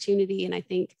great opportunity, and I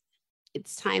think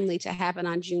it's timely to have it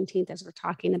on Juneteenth as we're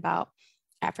talking about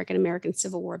African-American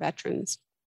Civil War veterans.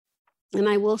 And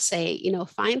I will say,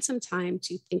 find some time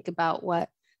to think about what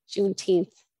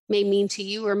Juneteenth may mean to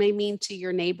you or may mean to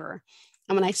your neighbor.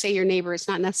 And when I say your neighbor, it's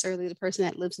not necessarily the person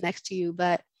that lives next to you,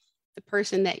 but the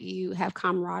person that you have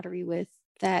camaraderie with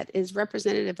that is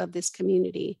representative of this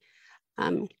community.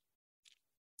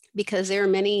 Because there are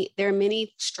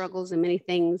many struggles and many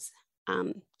things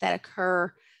that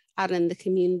occur out in the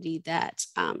community that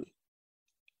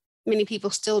many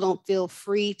people still don't feel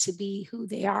free to be who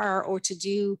they are or to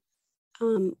do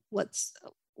what's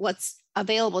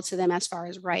available to them as far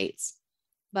as rights.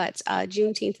 But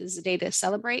Juneteenth is a day to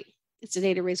celebrate. It's a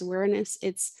day to raise awareness.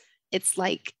 It's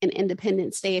like an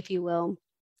Independence Day, if you will,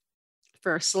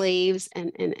 for slaves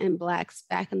and Blacks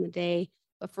back in the day.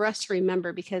 But for us to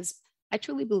remember, because I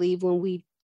truly believe when we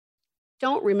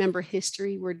don't remember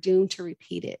history, we're doomed to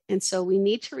repeat it. And so we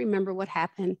need to remember what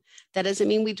happened. That doesn't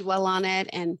mean we dwell on it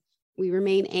and we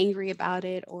remain angry about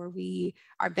it or we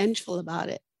are vengeful about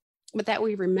it, but that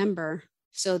we remember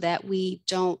so that we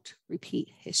don't repeat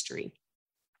history.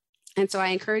 And so I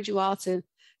encourage you all to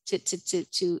go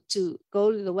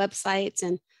to the websites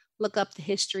and look up the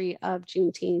history of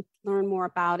Juneteenth, learn more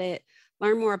about it,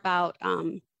 learn more about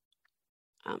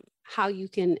how you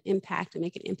can impact and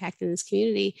make an impact in this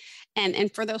community.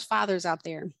 And for those fathers out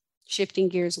there, shifting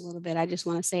gears a little bit, I just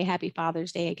want to say Happy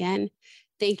Father's Day again.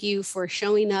 Thank you for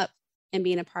showing up and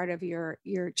being a part of your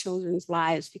children's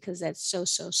lives, because that's so,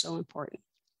 so, so important.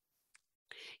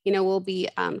 We'll be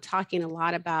talking a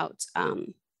lot about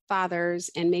fathers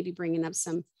and maybe bringing up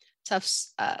some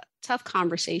tough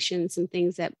conversations and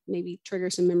things that maybe trigger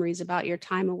some memories about your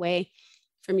time away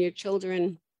from your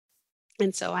children.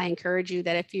 And so I encourage you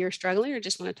that if you're struggling or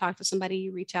just want to talk to somebody,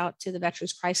 you reach out to the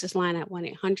Veterans Crisis Line at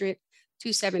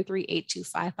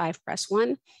 1-800-273-8255, press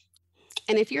 1.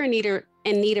 And if you're in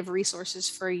need of resources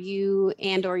for you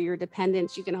and or your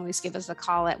dependents, you can always give us a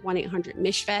call at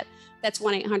 1-800-MISHVET. That's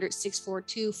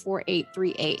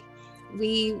 1-800-642-4838.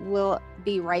 We will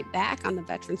be right back on the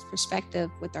Veterans Perspective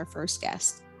with our first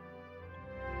guest.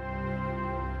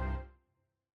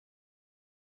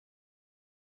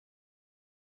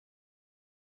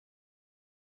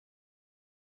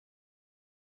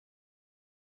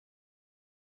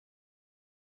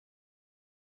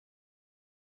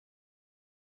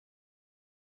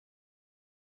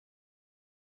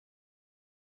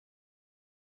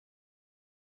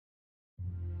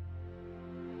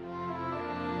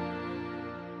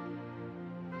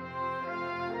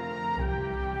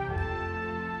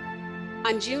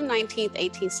 On June 19,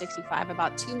 1865,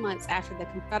 about 2 months after the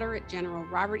Confederate General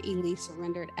Robert E. Lee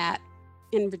surrendered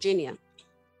in Virginia,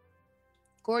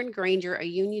 Gordon Granger, a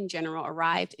Union general,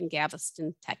 arrived in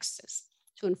Galveston, Texas,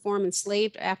 to inform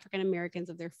enslaved African Americans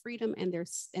of their freedom and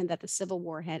that the Civil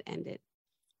War had ended.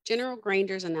 General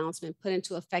Granger's announcement put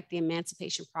into effect the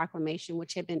Emancipation Proclamation,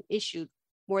 which had been issued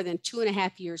more than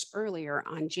 2.5 years earlier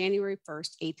on January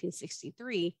 1st,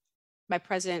 1863, by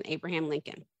President Abraham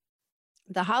Lincoln.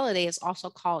 The holiday is also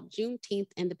called Juneteenth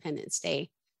Independence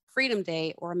Day, Freedom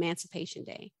Day, or Emancipation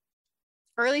Day.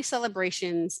 Early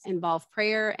celebrations involved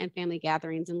prayer and family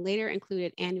gatherings and later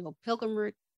included annual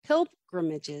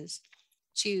pilgrimages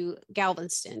to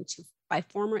Galveston by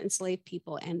former enslaved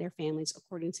people and their families,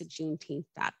 according to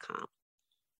Juneteenth.com.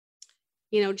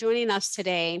 Joining us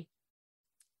today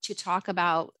to talk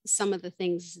about some of the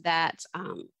things that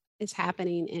is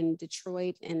happening in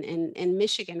Detroit and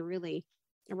Michigan, really,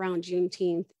 around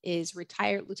Juneteenth is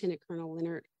retired Lieutenant Colonel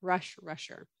Leonard Rush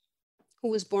Rusher, who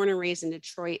was born and raised in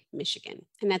Detroit, Michigan.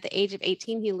 And at the age of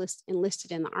 18, he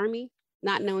enlisted in the Army,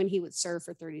 not knowing he would serve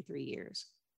for 33 years.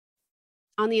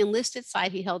 On the enlisted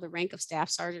side, he held the rank of Staff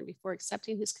Sergeant before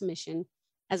accepting his commission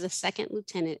as a second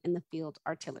lieutenant in the field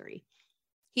artillery.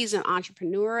 He's an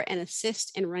entrepreneur and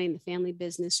assists in running the family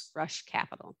business, Rush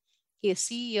Capital. He is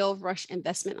CEO of Rush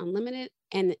Investment Unlimited,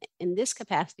 and in this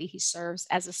capacity, he serves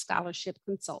as a scholarship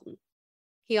consultant.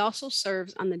 He also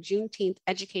serves on the Juneteenth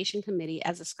Education Committee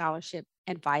as a scholarship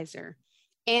advisor.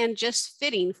 And just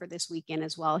fitting for this weekend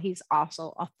as well, he's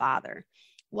also a father.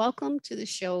 Welcome to the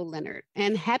show, Leonard,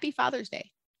 and happy Father's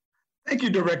Day. Thank you,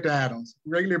 Director Adams.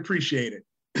 Really appreciate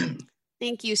it.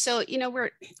 Thank you. So, we're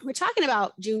talking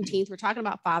about Juneteenth. We're talking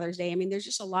about Father's Day. I mean, there's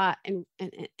just a lot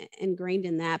ingrained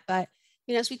in that. But,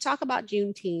 as we talk about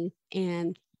Juneteenth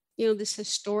and, this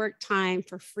historic time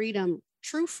for freedom,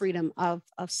 true freedom of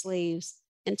slaves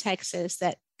in Texas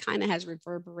that kind of has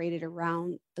reverberated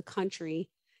around the country,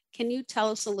 can you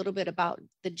tell us a little bit about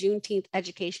the Juneteenth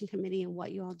Education Committee and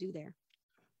what you all do there?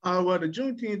 Well, the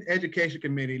Juneteenth Education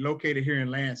Committee, located here in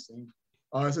Lansing,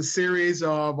 is a series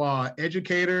of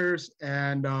educators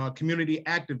and community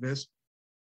activists.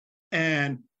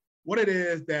 And what it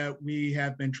is that we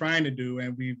have been trying to do,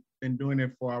 and we've been doing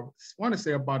it for, I want to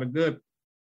say, about a good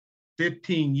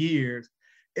 15 years,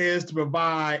 is to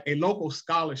provide a local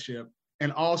scholarship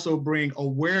and also bring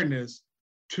awareness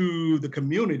to the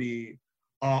community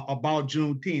about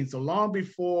Juneteenth. So long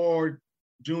before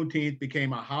Juneteenth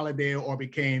became a holiday or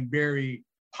became very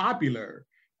popular,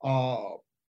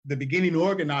 the beginning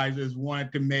organizers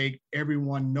wanted to make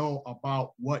everyone know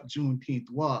about what Juneteenth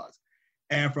was.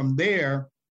 And from there,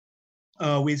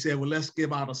 we said, well, let's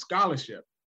give out a scholarship.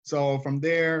 So from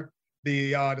there,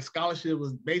 the scholarship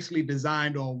was basically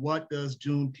designed on what does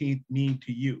Juneteenth mean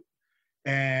to you?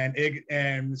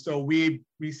 And so we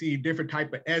received different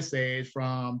type of essays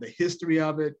from the history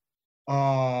of it,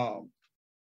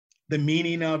 the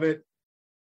meaning of it,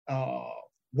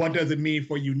 what does it mean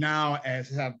for you now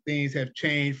as things have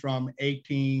changed from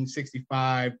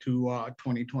 1865 to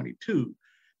 2022.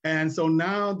 And so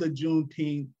now the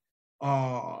Juneteenth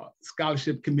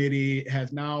Scholarship Committee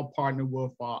has now partnered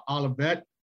with Olivet.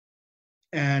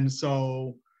 And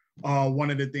so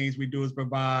one of the things we do is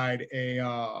provide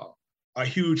a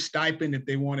huge stipend if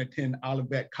they want to attend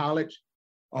Olivet College,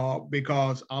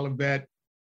 because Olivet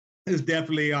is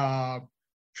definitely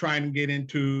trying to get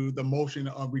into the motion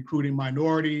of recruiting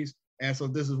minorities. And so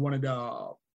this is one of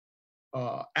the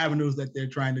avenues that they're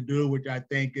trying to do, which I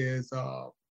think is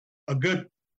a good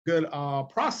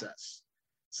process.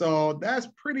 So that's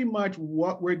pretty much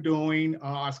what we're doing.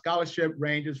 Our scholarship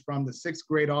ranges from the 6th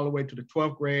grade all the way to the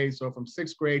 12th grade. So from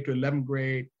 6th grade to 11th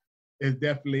grade is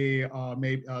definitely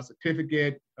maybe a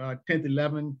certificate, 10th,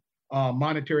 11th,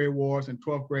 monetary awards, and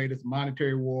 12th grade is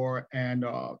monetary award and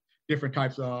different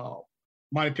types of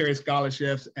monetary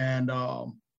scholarships, and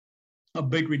a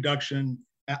big reduction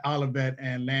at Olivet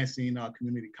and Lansing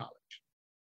Community College.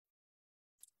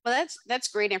 Well, that's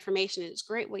great information. It's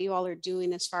great what you all are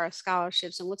doing as far as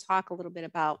scholarships, and we'll talk a little bit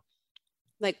about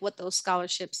like what those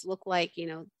scholarships look like.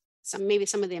 Some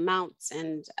of the amounts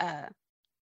and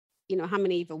how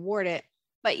many you've awarded.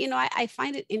 But I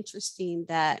find it interesting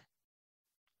that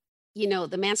the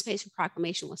Emancipation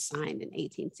Proclamation was signed in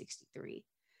 1863.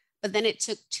 But then it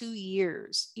took 2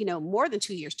 years, more than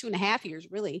 2 years, 2.5 years,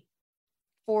 really,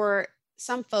 for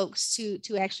some folks to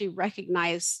actually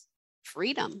recognize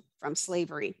freedom from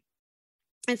slavery.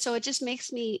 And so it just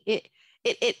makes me,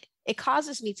 it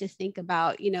causes me to think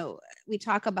about, we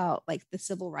talk about like the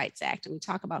Civil Rights Act, and we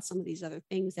talk about some of these other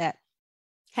things that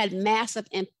had massive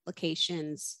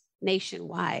implications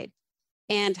nationwide.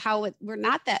 and how it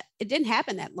didn't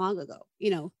happen that long ago,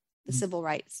 the civil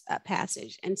rights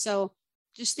passage. And so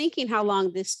just thinking how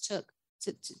long this took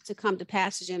to come to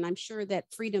passage. And I'm sure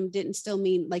that freedom didn't still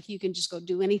mean like you can just go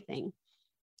do anything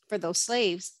for those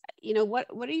slaves. What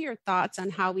are your thoughts on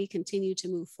how we continue to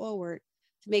move forward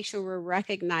to make sure we're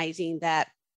recognizing that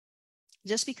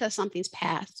just because something's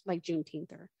passed, like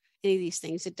Juneteenth or any of these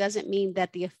things, it doesn't mean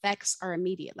that the effects are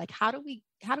immediate. Like how do we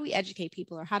educate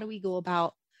people, or how do we go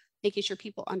about making sure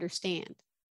people understand?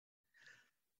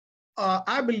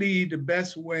 I believe the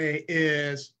best way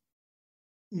is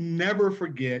never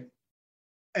forget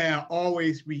and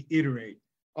always reiterate.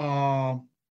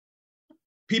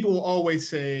 People will always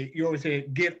say,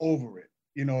 get over it,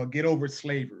 get over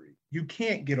slavery. You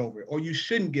can't get over it, or you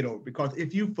shouldn't get over it, because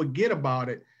if you forget about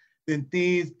it, then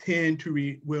things tend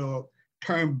to will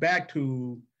turn back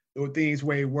to the things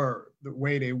the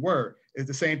way they were. It's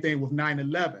the same thing with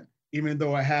 9/11. Even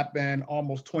though it happened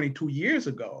almost 22 years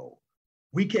ago,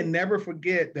 we can never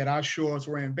forget that our shores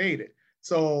were invaded.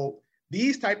 So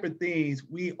these type of things,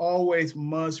 we always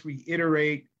must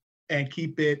reiterate and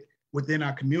keep it within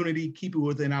our community, keep it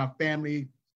within our family.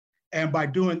 And by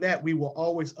doing that, we will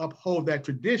always uphold that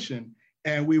tradition,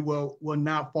 and we will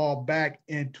not fall back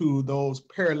into those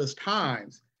perilous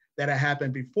times that had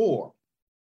happened before.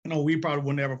 We probably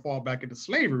will never fall back into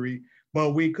slavery,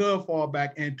 but we could fall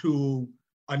back into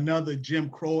another Jim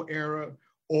Crow era,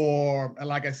 or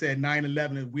like I said,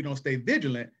 9/11, if we don't stay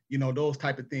vigilant, those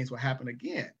type of things will happen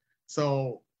again.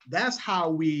 So that's how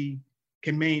we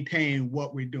can maintain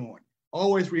what we're doing.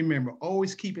 Always remember,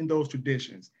 always keeping those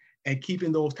traditions and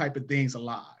keeping those type of things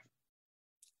alive.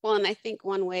 Well, and I think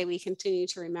one way we continue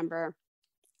to remember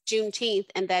Juneteenth,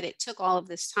 and that it took all of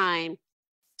this time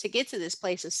to get to this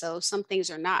place, and so some things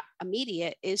are not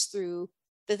immediate, is through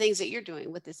the things that you're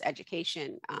doing with this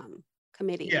education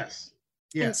committee. Yes.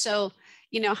 And so,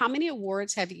 how many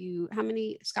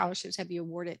scholarships have you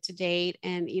awarded to date?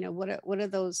 And, what are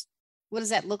those, what does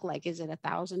that look like? Is it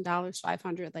 $1,000,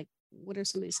 $500? Like, what are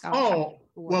some of these scholarships? Oh,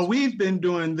 well, we've been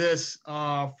doing this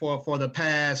for the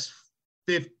past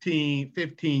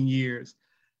 15 years.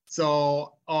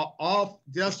 So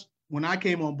just when I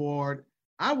came on board,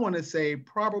 I want to say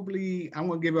probably, I'm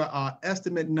going to give an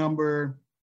estimate number.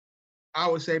 I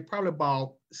would say probably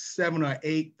about $7,000 or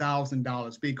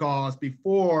 $8,000, because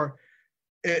before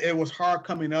it was hard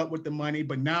coming up with the money,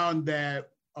 but now that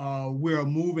we're a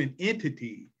moving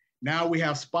entity, now we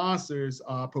have sponsors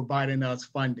providing us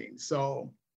funding.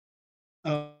 So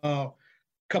a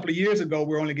couple of years ago,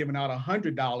 we were only giving out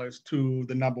 $100 to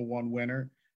the number one winner.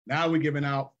 Now we're giving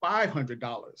out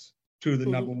 $500 to the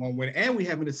number one winner, and we're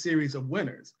having a series of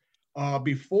winners.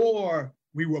 Before,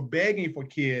 we were begging for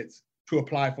kids to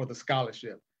apply for the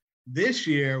scholarship. This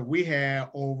year, we had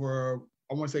over,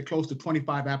 I want to say close to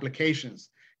 25 applications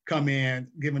come in,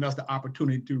 giving us the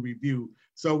opportunity to review.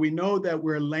 So we know that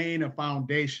we're laying a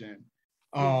foundation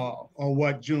on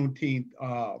what Juneteenth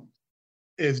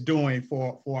is doing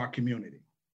for our community.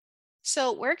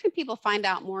 So where can people find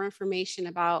out more information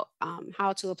about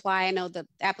how to apply? I know the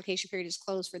application period is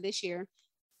closed for this year,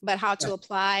 but how to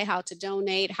apply, how to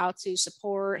donate, how to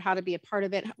support, how to be a part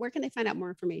of it. Where can they find out more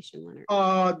information, Leonard?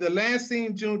 The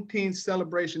Lansing Juneteenth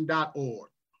Celebration.org.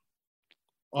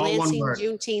 Lansing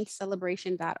Juneteenth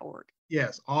Celebration.org.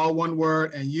 Yes, all one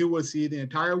word, and you will see the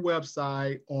entire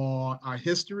website on our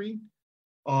history,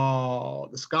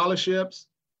 the scholarships,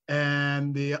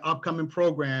 and the upcoming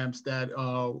programs that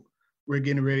we're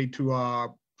getting ready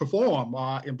to perform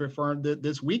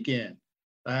this weekend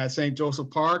at St.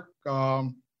 Joseph Park.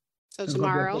 So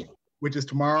tomorrow, which is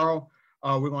tomorrow,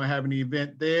 we're going to have an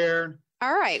event there.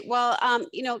 All right. Well,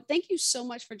 thank you so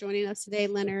much for joining us today,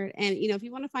 Leonard. And, if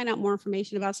you want to find out more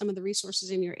information about some of the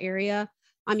resources in your area,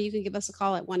 you can give us a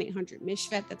call at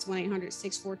 1-800-MISHVET. That's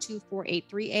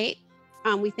 1-800-642-4838.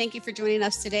 We thank you for joining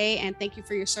us today, and thank you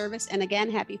for your service. And again,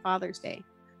 happy Father's Day.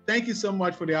 Thank you so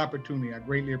much for the opportunity. I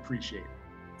greatly appreciate it.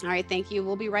 All right. Thank you.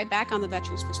 We'll be right back on The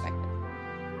Veterans Perspective.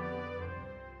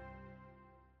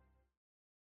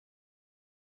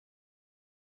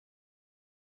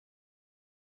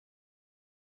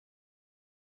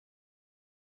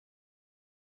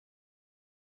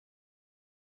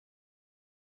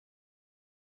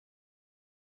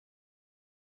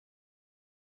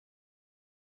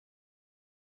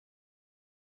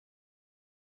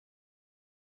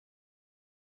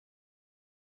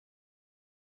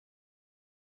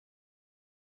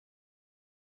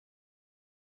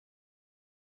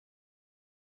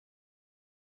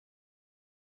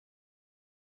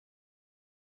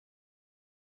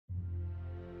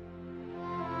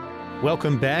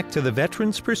 Welcome back to The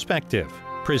Veterans Perspective,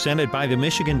 presented by the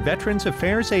Michigan Veterans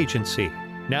Affairs Agency.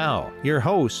 Now, your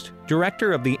host,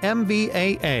 Director of the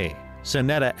MVAA,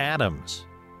 Sonetta Adams.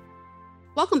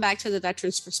 Welcome back to the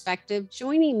Veterans Perspective.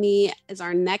 Joining me is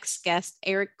our next guest,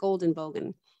 Eric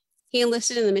Goldenbogen. He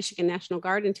enlisted in the Michigan National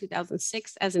Guard in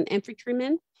 2006 as an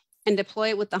infantryman and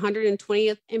deployed with the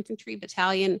 120th Infantry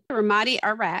Battalion, Ramadi,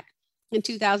 Iraq, in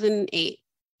 2008.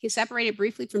 He separated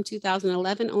briefly from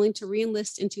 2011, only to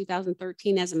re-enlist in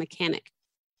 2013 as a mechanic.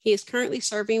 He is currently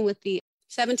serving with the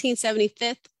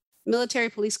 1775th Military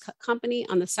Police Company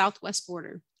on the southwest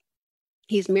border.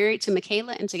 He's married to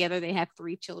Michaela, and together they have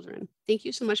 3 children. Thank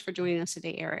you so much for joining us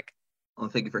today, Eric. Well,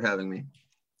 thank you for having me.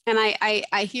 And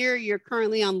I hear you're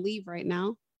currently on leave right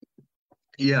now.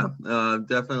 Yeah,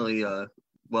 definitely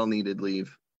well-needed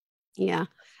leave. Yeah.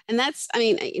 And that's,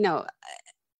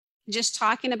 just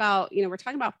talking about, we're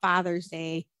talking about Father's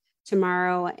Day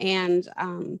tomorrow, and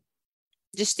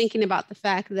just thinking about the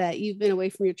fact that you've been away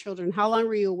from your children. How long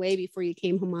were you away before you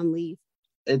came home on leave?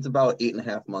 It's about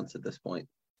 8.5 months at this point.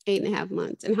 8.5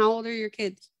 months. And how old are your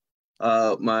kids?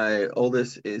 My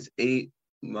oldest is 8,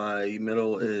 my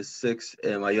middle is 6,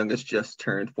 and my youngest just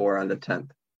turned 4 on the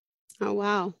 10th. Oh,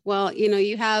 wow. Well, you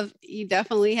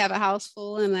definitely have a house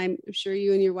full, and I'm sure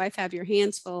you and your wife have your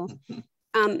hands full.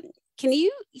 Can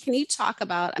you talk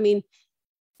about,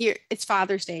 it's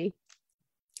Father's Day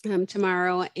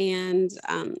tomorrow, and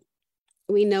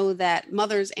we know that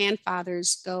mothers and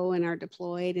fathers go and are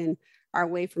deployed and are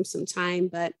away from some time,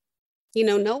 but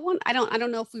no one, I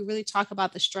don't know if we really talk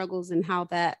about the struggles and how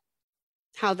that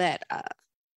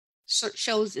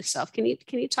shows itself. Can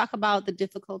you talk about the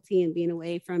difficulty in being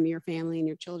away from your family and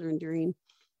your children during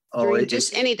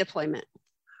just any deployment?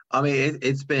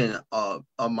 It's been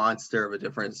a monster of a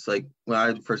difference. Like when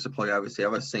I first deployed, obviously I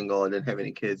was single. I didn't have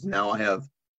any kids. Now I have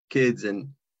kids, and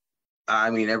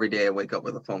every day I wake up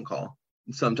with a phone call.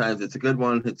 Sometimes it's a good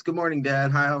one. It's "Good morning,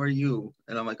 Dad. Hi, how are you?"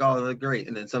 And I'm like, "Oh, great."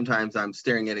 And then sometimes I'm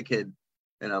staring at a kid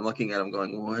and I'm looking at him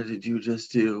going, "What did you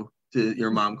just do?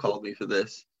 Your mom called me for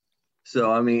this."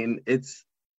 So,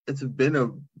 it's been a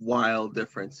wild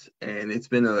difference, and it's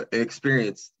been an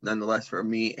experience nonetheless for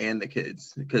me and the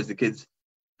kids, because the kids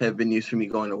have been used to me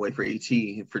going away for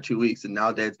AT for 2 weeks, and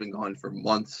now Dad's been gone for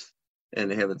months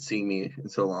and they haven't seen me in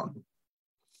so long.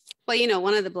 Well,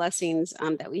 one of the blessings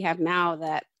that we have now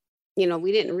that,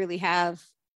 we didn't really have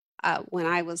when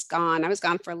I was gone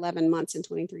for 11 months and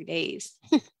 23 days,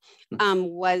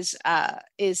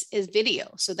 is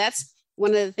video. So that's one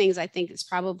of the things I think is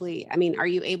probably, are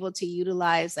you able to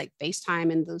utilize like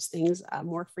FaceTime and those things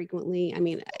more frequently? I'm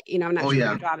not sure what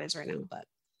your job is right now, but.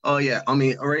 Oh yeah.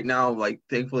 Right now, like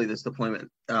thankfully this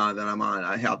deployment that I'm on,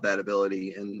 I have that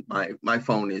ability, and my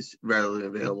phone is readily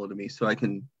available to me, so I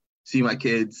can see my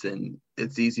kids and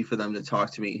it's easy for them to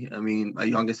talk to me. My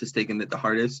youngest has taken it the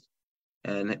hardest,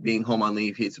 and being home on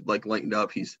leave, he's like lightened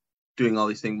up. He's doing all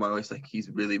these things. My wife's like, he's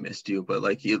really missed you, but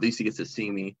like at least he gets to see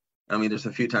me. There's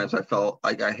a few times I felt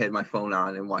like I had my phone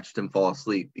on and watched him fall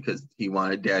asleep because he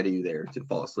wanted Daddy there to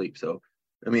fall asleep. So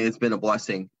it's been a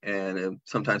blessing, and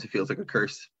sometimes it feels like a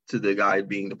curse to the guy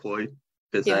being deployed,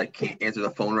 because I can't answer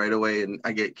the phone right away, and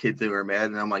I get kids that are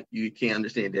mad, and I'm like, you can't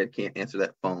understand, Dad can't answer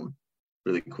that phone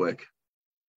really quick.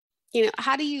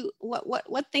 How do you,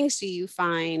 what things do you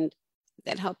find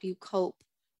that help you cope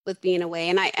with being away?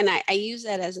 And I use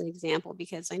that as an example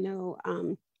because I know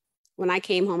when I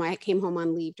came home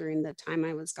on leave during the time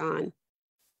I was gone,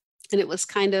 and it was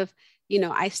kind of,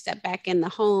 I stepped back in the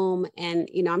home, and,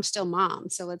 I'm still mom.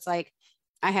 So it's like,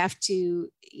 I have to,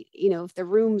 if the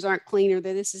rooms aren't clean or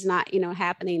this is not,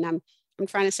 happening, I'm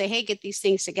trying to say, hey, get these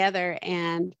things together.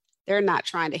 And they're not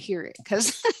trying to hear it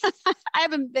because I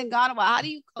haven't been gone a while. How do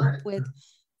you cope with,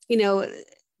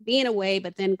 being away,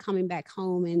 but then coming back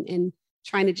home and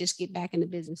trying to just get back into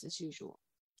business as usual?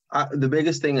 The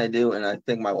biggest thing I do, and I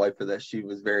thank my wife for this, she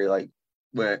was very like,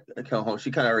 when I come home,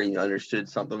 she kind of already understood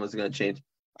something was going to change.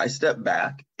 I stepped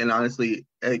back, and honestly,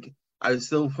 like, I was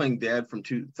still playing Dad from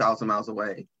 2,000 miles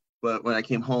away. But when I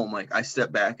came home, like, I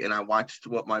stepped back and I watched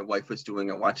what my wife was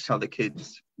doing. I watched how the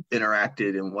kids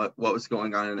interacted and what was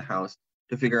going on in the house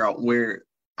to figure out where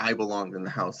I belonged in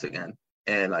the house again,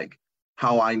 and like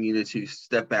how I needed to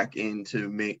step back in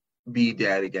to be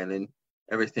Dad again and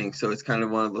everything. So it's kind of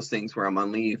one of those things where I'm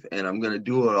on leave and I'm going to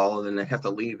do it all, and then I have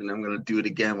to leave and I'm going to do it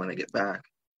again when I get back.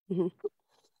 Mm-hmm.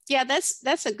 Yeah,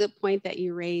 that's a good point that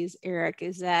you raise, Eric,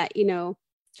 is that,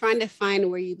 trying to find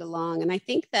where you belong. And I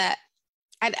think that,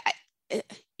 I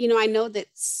know that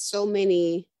so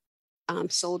many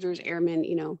soldiers, airmen,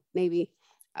 Navy,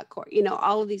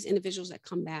 all of these individuals that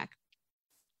come back,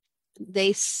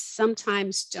 they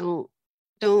sometimes don't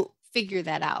figure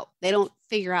that out. They don't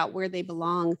figure out where they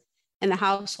belong in the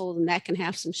household, and that can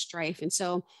have some strife. And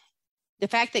so the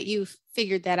fact that you've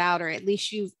figured that out, or at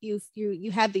least you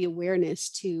have the awareness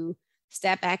to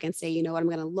step back and say, you know what, I'm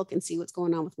going to look and see what's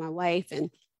going on with my wife and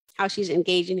how she's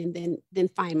engaging, and then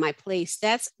find my place.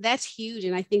 That's huge.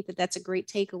 And I think that that's a great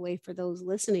takeaway for those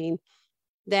listening,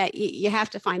 that you have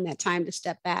to find that time to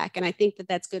step back. And I think that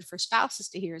that's good for spouses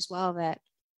to hear as well, that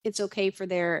it's okay for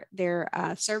their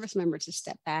service members to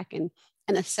step back and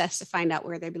assess to find out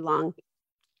where they belong.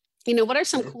 You know, what are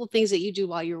some cool things that you do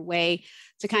while you're away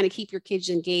to kind of keep your kids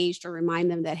engaged, or remind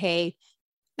them that, hey,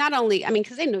 not only, I mean,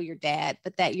 because they know your dad,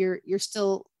 but that you're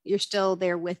still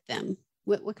there with them.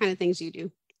 What kind of things do you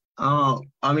do?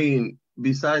 I mean,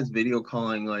 besides video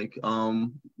calling, like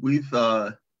we've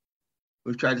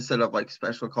tried to set up like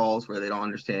special calls where they don't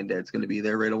understand Dad's going to be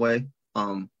there right away,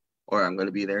 or I'm going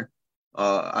to be there.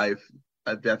 I've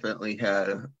definitely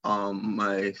had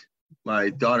my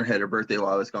daughter had her birthday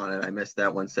while I was gone, and I missed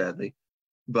that one sadly.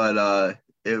 But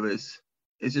it's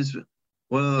just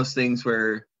one of those things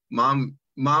where mom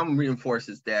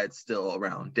reinforces Dad's still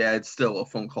around. Dad's still a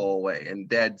phone call away, and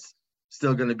Dad's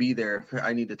still going to be there if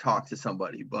I need to talk to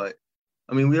somebody. But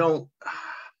I mean,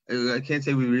 I can't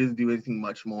say we really do anything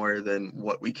much more than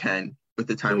what we can with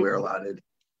the time we're allotted.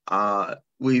 I've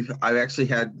actually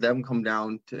had them come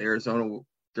down to Arizona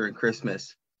during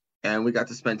Christmas, and we got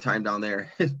to spend time down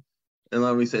there. And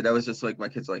let me say, that was just like, my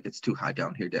kids like, it's too hot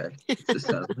down here, Dad. It's just,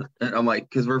 and I'm like,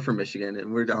 because we're from Michigan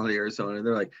and we're down in Arizona. And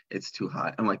they're like, it's too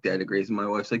hot. I'm like, Dad agrees. And my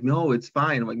wife's like, no, it's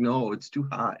fine. I'm like, no, it's too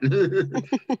hot.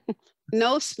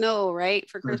 No snow, right,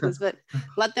 for Christmas, but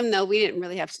let them know we didn't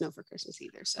really have snow for Christmas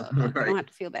either. So right. I don't have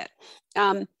to feel bad.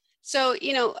 So,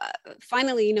 you know,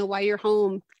 finally, you know, while you're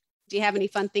home, do you have any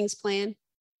fun things planned?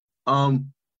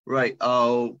 Right.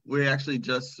 We actually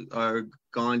just are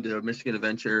gone to Michigan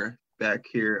Adventure back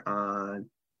here on,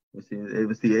 it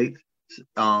was the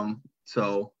 8th.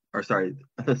 Or sorry,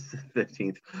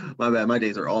 15th. My bad. My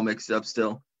days are all mixed up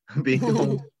still. Being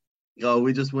home.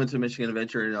 We just went to Michigan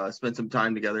Adventure and spent some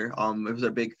time together. It was a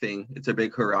big thing. It's a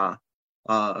big hurrah,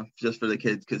 just for the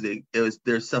kids, because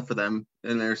there's stuff for them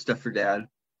and there's stuff for Dad,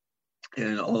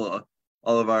 and all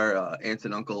of our aunts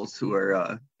and uncles who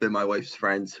are been my wife's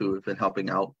friends who have been helping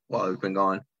out while I've been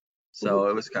gone. So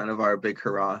It was kind of our big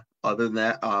hurrah. Other than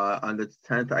that, on the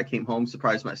 10th, I came home,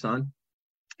 surprised my son.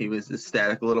 He was this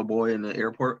static little boy in the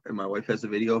airport, and my wife has a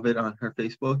video of it on her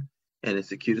Facebook, and it's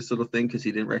the cutest little thing because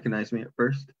he didn't recognize me at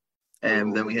first.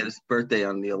 And then we had his birthday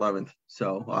on the 11th.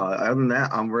 So other than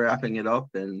that, I'm wrapping it up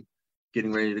and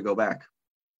getting ready to go back.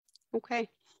 Okay.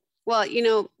 Well, you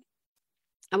know,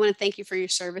 I want to thank you for your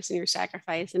service and your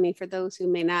sacrifice. I mean, for those who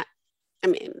may not, I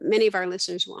mean, many of our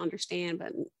listeners will understand,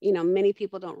 but, you know, many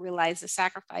people don't realize the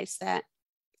sacrifice that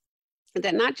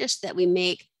not just that we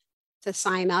make to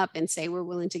sign up and say we're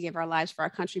willing to give our lives for our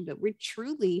country, but we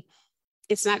truly,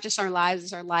 it's not just our lives,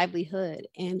 it's our livelihood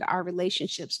and our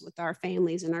relationships with our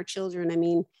families and our children. I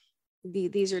mean,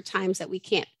 these are times that we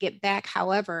can't get back.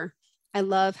 However, I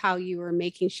love how you are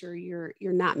making sure you're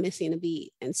not missing a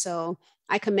beat. And so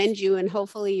I commend you, and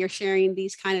hopefully you're sharing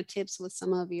these kind of tips with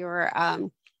some of your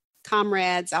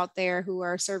comrades out there who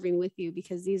are serving with you,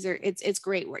 because it's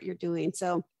great what you're doing.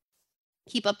 So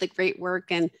keep up the great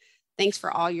work, and thanks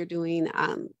for all you're doing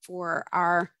for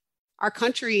our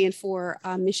country and for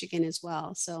Michigan as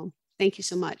well. So thank you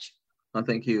so much. Well,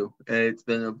 thank you. It's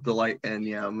been a delight. And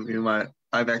yeah,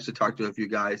 I've actually talked to a few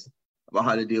guys about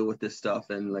how to deal with this stuff.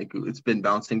 And like, it's been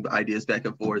bouncing ideas back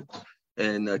and forth,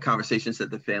 and conversations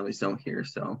that the families don't hear.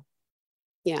 So.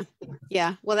 Yeah.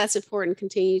 Well, that's important.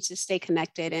 Continue to stay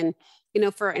connected. And, you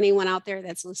know, for anyone out there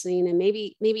that's listening, and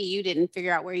maybe you didn't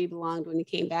figure out where you belonged when you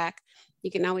came back, you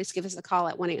can always give us a call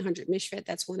at 1-800-MISFIT.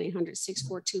 That's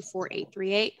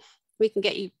 1-800-642-4838. We can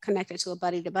get you connected to a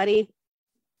buddy-to-buddy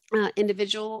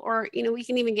individual, or, you know, we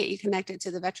can even get you connected to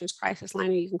the Veterans Crisis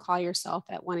Line, or you can call yourself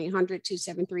at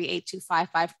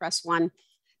 1-800-273-8255, press 1.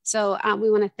 So we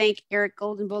want to thank Eric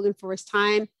Goldenbogen for his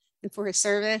time and for his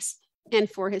service and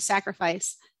for his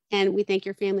sacrifice. And we thank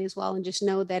your family as well. And just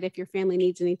know that if your family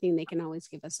needs anything, they can always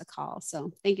give us a call.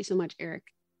 So thank you so much, Eric.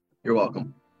 You're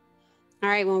welcome. All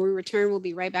right. When we return, we'll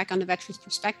be right back on the Veterans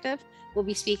Perspective. We'll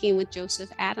be speaking with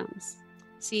Joseph Adams.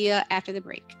 See you after the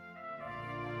break.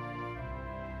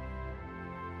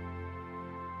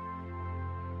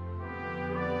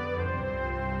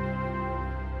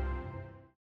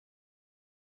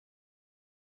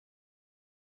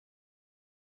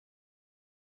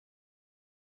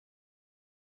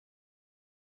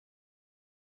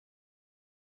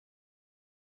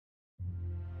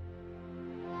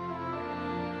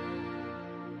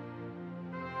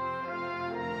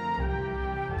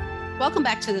 Welcome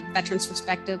back to the Veterans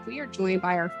Perspective. We are joined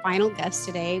by our final guest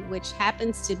today, which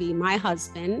happens to be my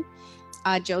husband.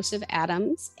 Joseph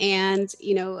Adams. And,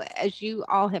 you know, as you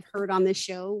all have heard on this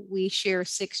show, we share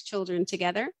 6 children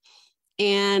together.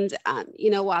 And, you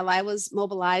know, while I was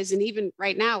mobilized, and even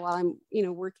right now while I'm, you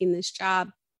know, working this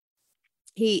job,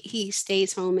 he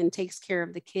stays home and takes care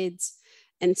of the kids.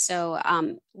 And so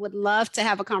would love to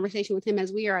have a conversation with him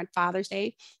as we are on Father's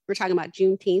Day. We're talking about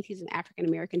Juneteenth. He's an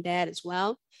African-American dad as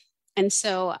well. And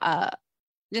so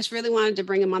just really wanted to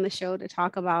bring him on the show to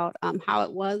talk about how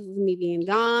it was with me being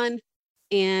gone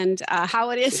and how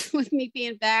it is with me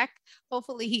being back.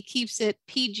 Hopefully he keeps it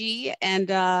PG and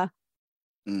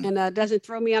doesn't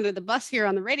throw me under the bus here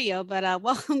on the radio. But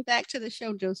welcome back to the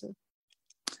show, Joseph.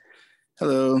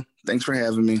 Hello. Thanks for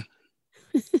having me.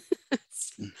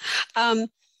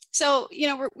 So, you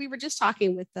know, we were just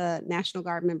talking with the National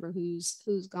Guard member who's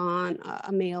gone,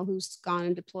 a male who's gone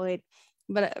and deployed,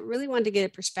 but I really wanted to get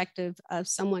a perspective of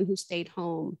someone who stayed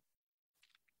home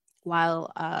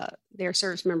while their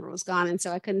service member was gone. And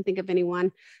so I couldn't think of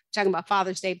anyone talking about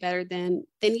Father's Day better than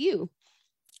you.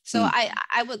 So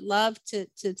I would love to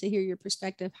hear your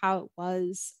perspective, how it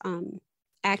was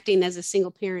acting as a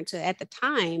single parent. So at the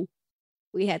time,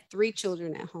 we had 3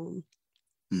 children at home.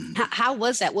 How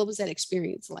was that? What was that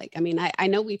experience like? I mean, I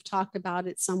know we've talked about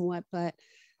it somewhat, but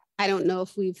I don't know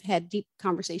if we've had deep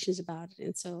conversations about it.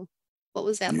 And so what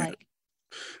was that like?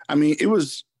 I mean, it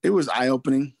was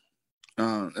eye-opening,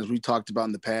 as we talked about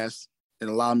in the past. It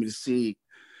allowed me to see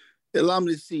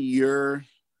your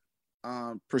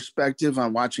perspective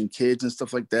on watching kids and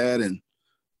stuff like that, and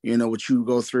you know what you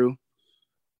go through.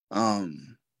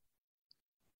 One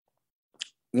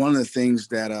of the things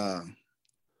that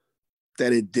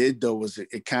it did, though, was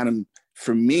it kind of,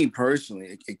 for me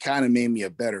personally, it kind of made me a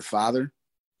better father,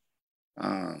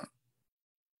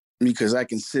 because I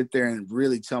can sit there and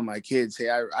really tell my kids, hey,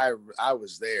 I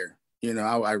was there, you know,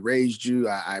 I raised you,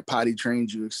 I potty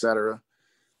trained you, etc.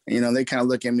 You know, they kind of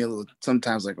look at me a little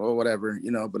sometimes like, oh, whatever,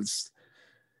 you know, but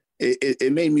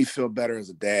it made me feel better as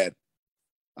a dad.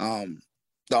 The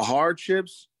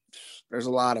hardships, there's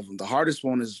a lot of them. The hardest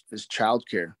one is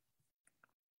childcare.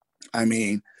 I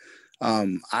mean,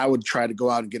 I would try to go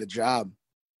out and get a job.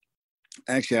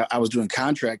 Actually, I was doing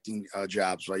contracting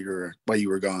jobs while you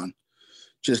were gone,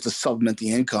 just to supplement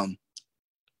the income.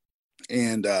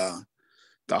 And the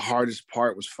hardest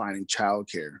part was finding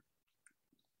childcare,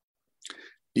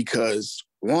 because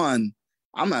one,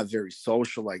 I'm not very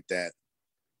social like that,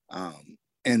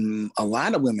 and a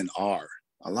lot of women are.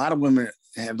 A lot of women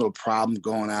have no problem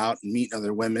going out and meeting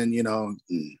other women, you know,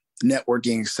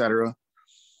 networking, etc.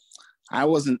 I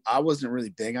wasn't really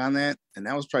big on that. And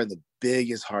that was probably the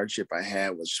biggest hardship I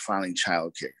had, was finding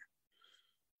childcare.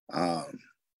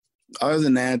 Other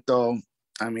than that, though,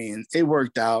 I mean, it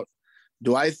worked out.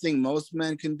 Do I think most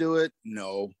men can do it?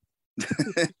 No.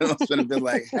 Most men have been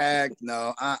like, heck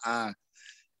no,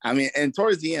 I mean, and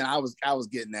towards the end, I was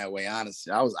getting that way,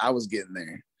 honestly. I was getting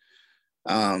there.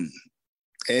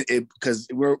 Because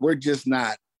we're just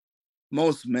not,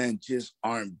 most men just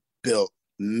aren't built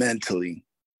mentally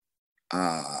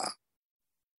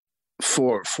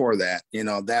for that, you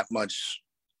know, that much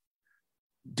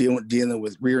dealing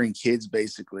with rearing kids.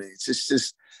 Basically, it's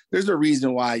just there's a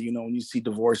reason why, you know, when you see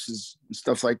divorces and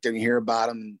stuff like that, and you hear about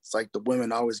them, it's like the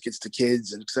women always gets the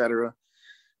kids and etc.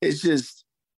 It's just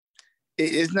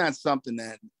it's not something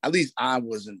that, at least I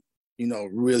wasn't, you know,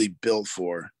 really built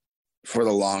for the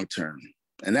long term.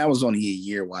 And that was only a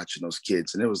year watching those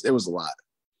kids, and it was a lot.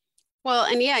 Well,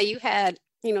 and yeah, you had,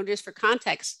 you know, just for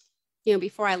context, you know,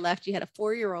 before I left, you had a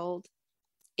 4-year-old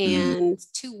and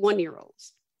 2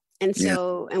 1-year-olds. And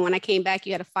so, and when I came back,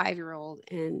 you had a 5-year-old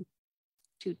and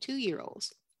 2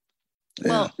 2-year-olds. Yeah.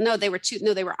 Well, no, they were 2.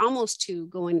 No, they were almost 2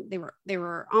 going. They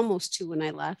were almost 2 when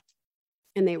I left,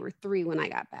 and they were 3 when I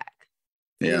got back.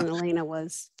 Yeah. And Elena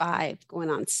was 5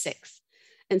 going on 6.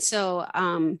 And so,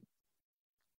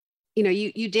 you know,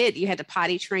 you had to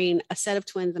potty train a set of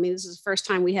twins. I mean, this is the first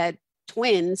time we had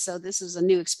twins, so this is a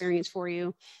new experience for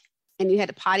you. And you had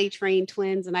to potty train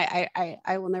twins. And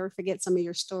I will never forget some of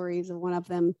your stories of one of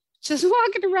them just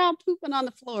walking around pooping on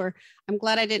the floor. I'm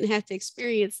glad I didn't have to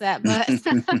experience that, but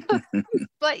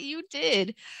but you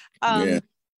did. And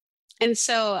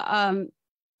so,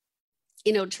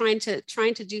 you know, trying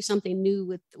to do something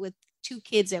new with 2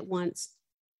 kids at once.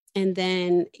 And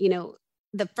then, you know,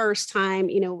 the first time,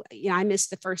 you know, I missed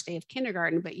the first day of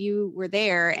kindergarten, but you were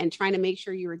there and trying to make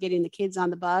sure you were getting the kids on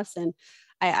the bus. And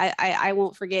I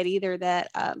won't forget either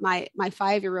that my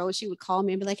 5-year-old, she would call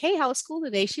me and be like, hey, how was school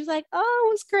today? She was like, oh,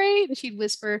 it was great. And she'd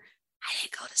whisper, I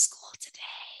didn't go to school today.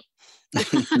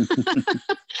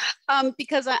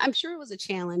 Because I'm sure it was a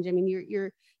challenge. I mean,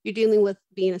 you're dealing with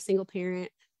being a single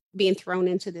parent, being thrown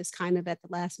into this kind of at the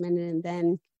last minute.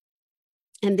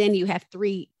 And then you have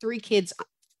three kids,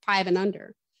 5 and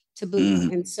under to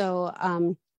boot. And so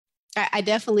I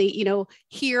definitely,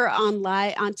 here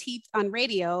on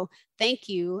radio, thank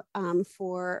you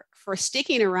for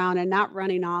sticking around and not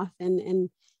running off and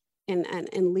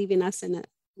leaving us in a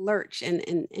lurch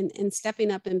and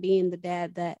stepping up and being the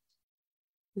dad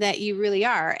that you really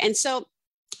are. And so,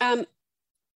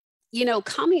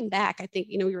 coming back, I think,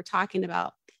 we were talking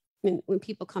about when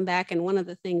people come back, and one of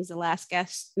the things the last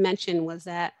guest mentioned was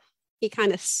that he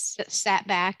kind of sat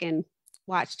back and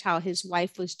watched how his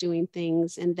wife was doing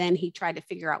things, and then he tried to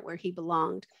figure out where he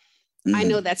belonged. I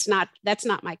know that's not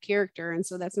my character, and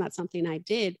so that's not something I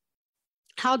did.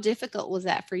 How difficult was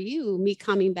that for you, me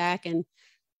coming back and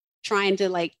trying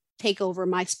to take over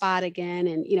my spot again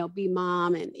and, be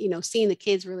mom and, seeing the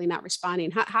kids really not responding?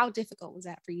 How difficult was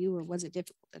that for you, or was it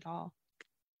difficult at all?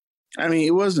 I mean,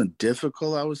 it wasn't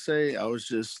difficult, I would say. I was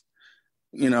just,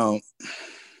 man,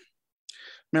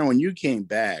 when you came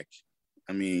back,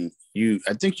 I mean,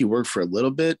 I think you worked for a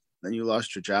little bit, then you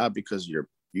lost your job because you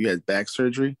had back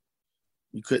surgery.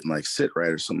 You couldn't sit right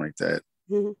or something like that.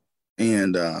 Mm-hmm.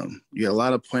 And you had a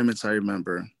lot of appointments, I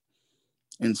remember.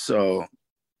 And so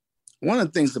one of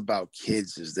the things about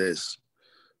kids is this,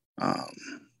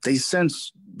 they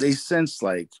sense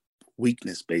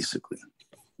weakness, basically,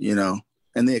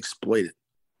 and they exploit it.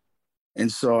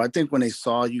 And so I think when they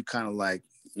saw you kind of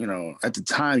at the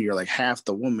time, you're half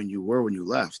the woman you were when you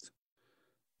left.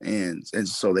 And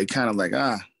so they kind of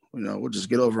we'll just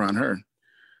get over on her.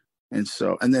 And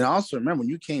so, and then also remember when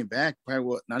you came back,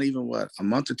 probably a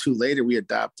month or two later, we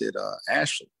adopted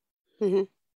Ashley. Mm-hmm.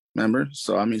 Remember?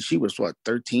 So, I mean, she was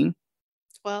 13?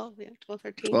 12,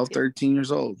 13. 12, 13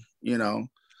 years old,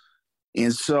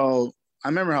 And so I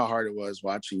remember how hard it was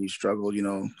watching you struggle,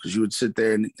 because you would sit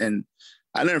there and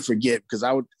I never forget, because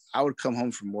I would come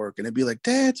home from work and it'd be like,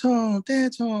 Dad's home.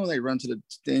 They run to the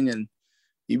thing and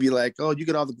you'd be like, oh, you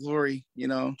get all the glory,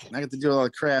 and I get to do all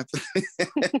the crap.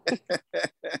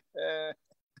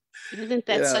 Isn't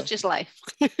that such is life?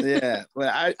 Yeah.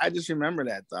 Well, I just remember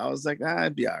that though. I was like,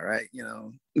 I'd be all right,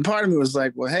 And part of me was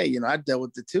like, well, hey, I dealt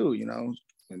with it too,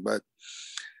 But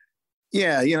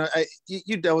yeah, you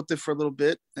dealt with it for a little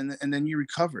bit and then you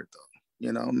recovered though.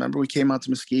 Remember we came out to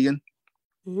Muskegon?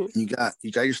 Mm-hmm. You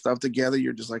got your stuff together.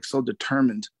 You're just so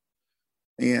determined.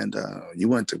 And you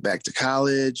went back to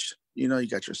college, you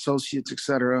got your associates,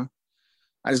 etc.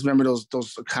 I just remember those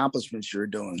accomplishments you were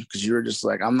doing, because you were just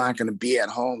I'm not going to be at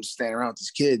home standing around with these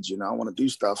kids. I want to do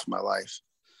stuff in my life,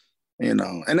 and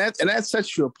that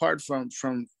sets you apart from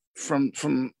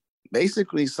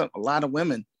basically a lot of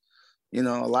women. A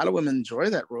lot of women enjoy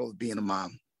that role of being a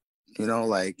mom,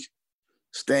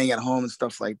 staying at home and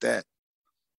stuff like that.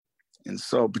 And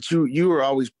so, but you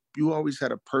always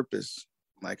had a purpose,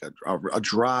 a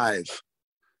drive,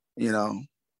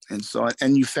 And so,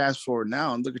 and you fast forward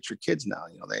now and look at your kids now,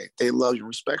 they love you and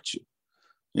respect you.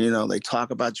 They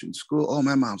talk about you in school. Oh,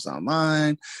 my mom's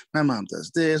online. My mom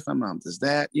does this. My mom does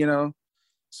that,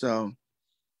 So,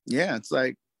 yeah, it's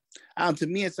to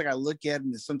me, it's I look at it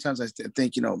and sometimes I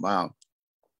think, wow,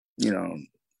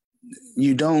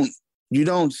 you don't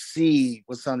see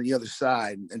what's on the other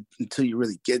side until you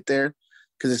really get there.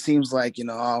 Because it seems like,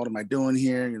 oh, what am I doing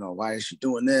here? Why is she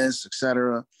doing this,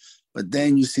 etc. But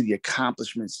then you see the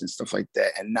accomplishments and stuff like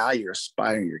that. And now you're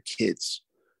inspiring your kids,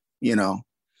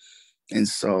 And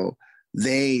so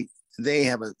they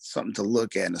have something to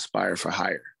look at and aspire for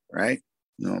higher, right?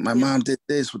 My mom did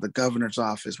this with the governor's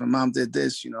office. My mom did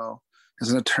this,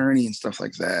 as an attorney and stuff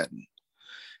like that.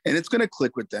 And it's going to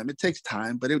click with them. It takes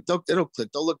time, but it'll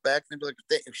click. They'll look back and they'll be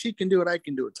like, if she can do it, I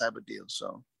can do it type of deal.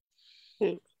 So.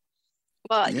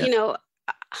 Well,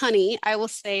 honey, I will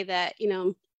say that,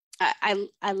 I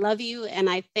love you and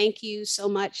I thank you so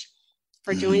much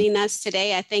for joining us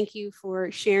today. I thank you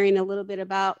for sharing a little bit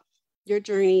about your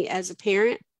journey as a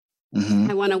parent.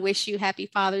 I want to wish you happy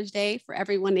Father's Day for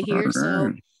everyone to hear.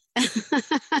 So,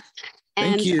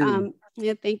 thank you.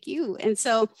 Thank you. And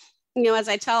so, as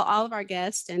I tell all of our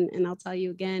guests, and I'll tell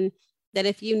you again, that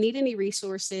if you need any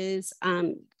resources,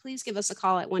 please give us a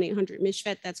call at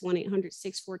 1-800-MISHFET. That's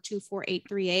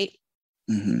 1-800-642-4838.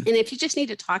 And if you just need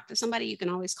to talk to somebody, you can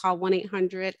always call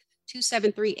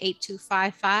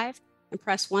 1-800-273-8255 and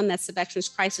press 1. That's the Veterans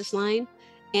Crisis Line.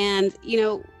 And,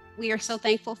 we are so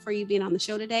thankful for you being on the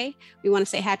show today. We want to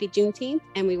say happy Juneteenth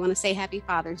and we want to say happy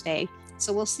Father's Day.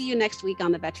 So we'll see you next week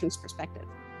on the Veterans Perspective.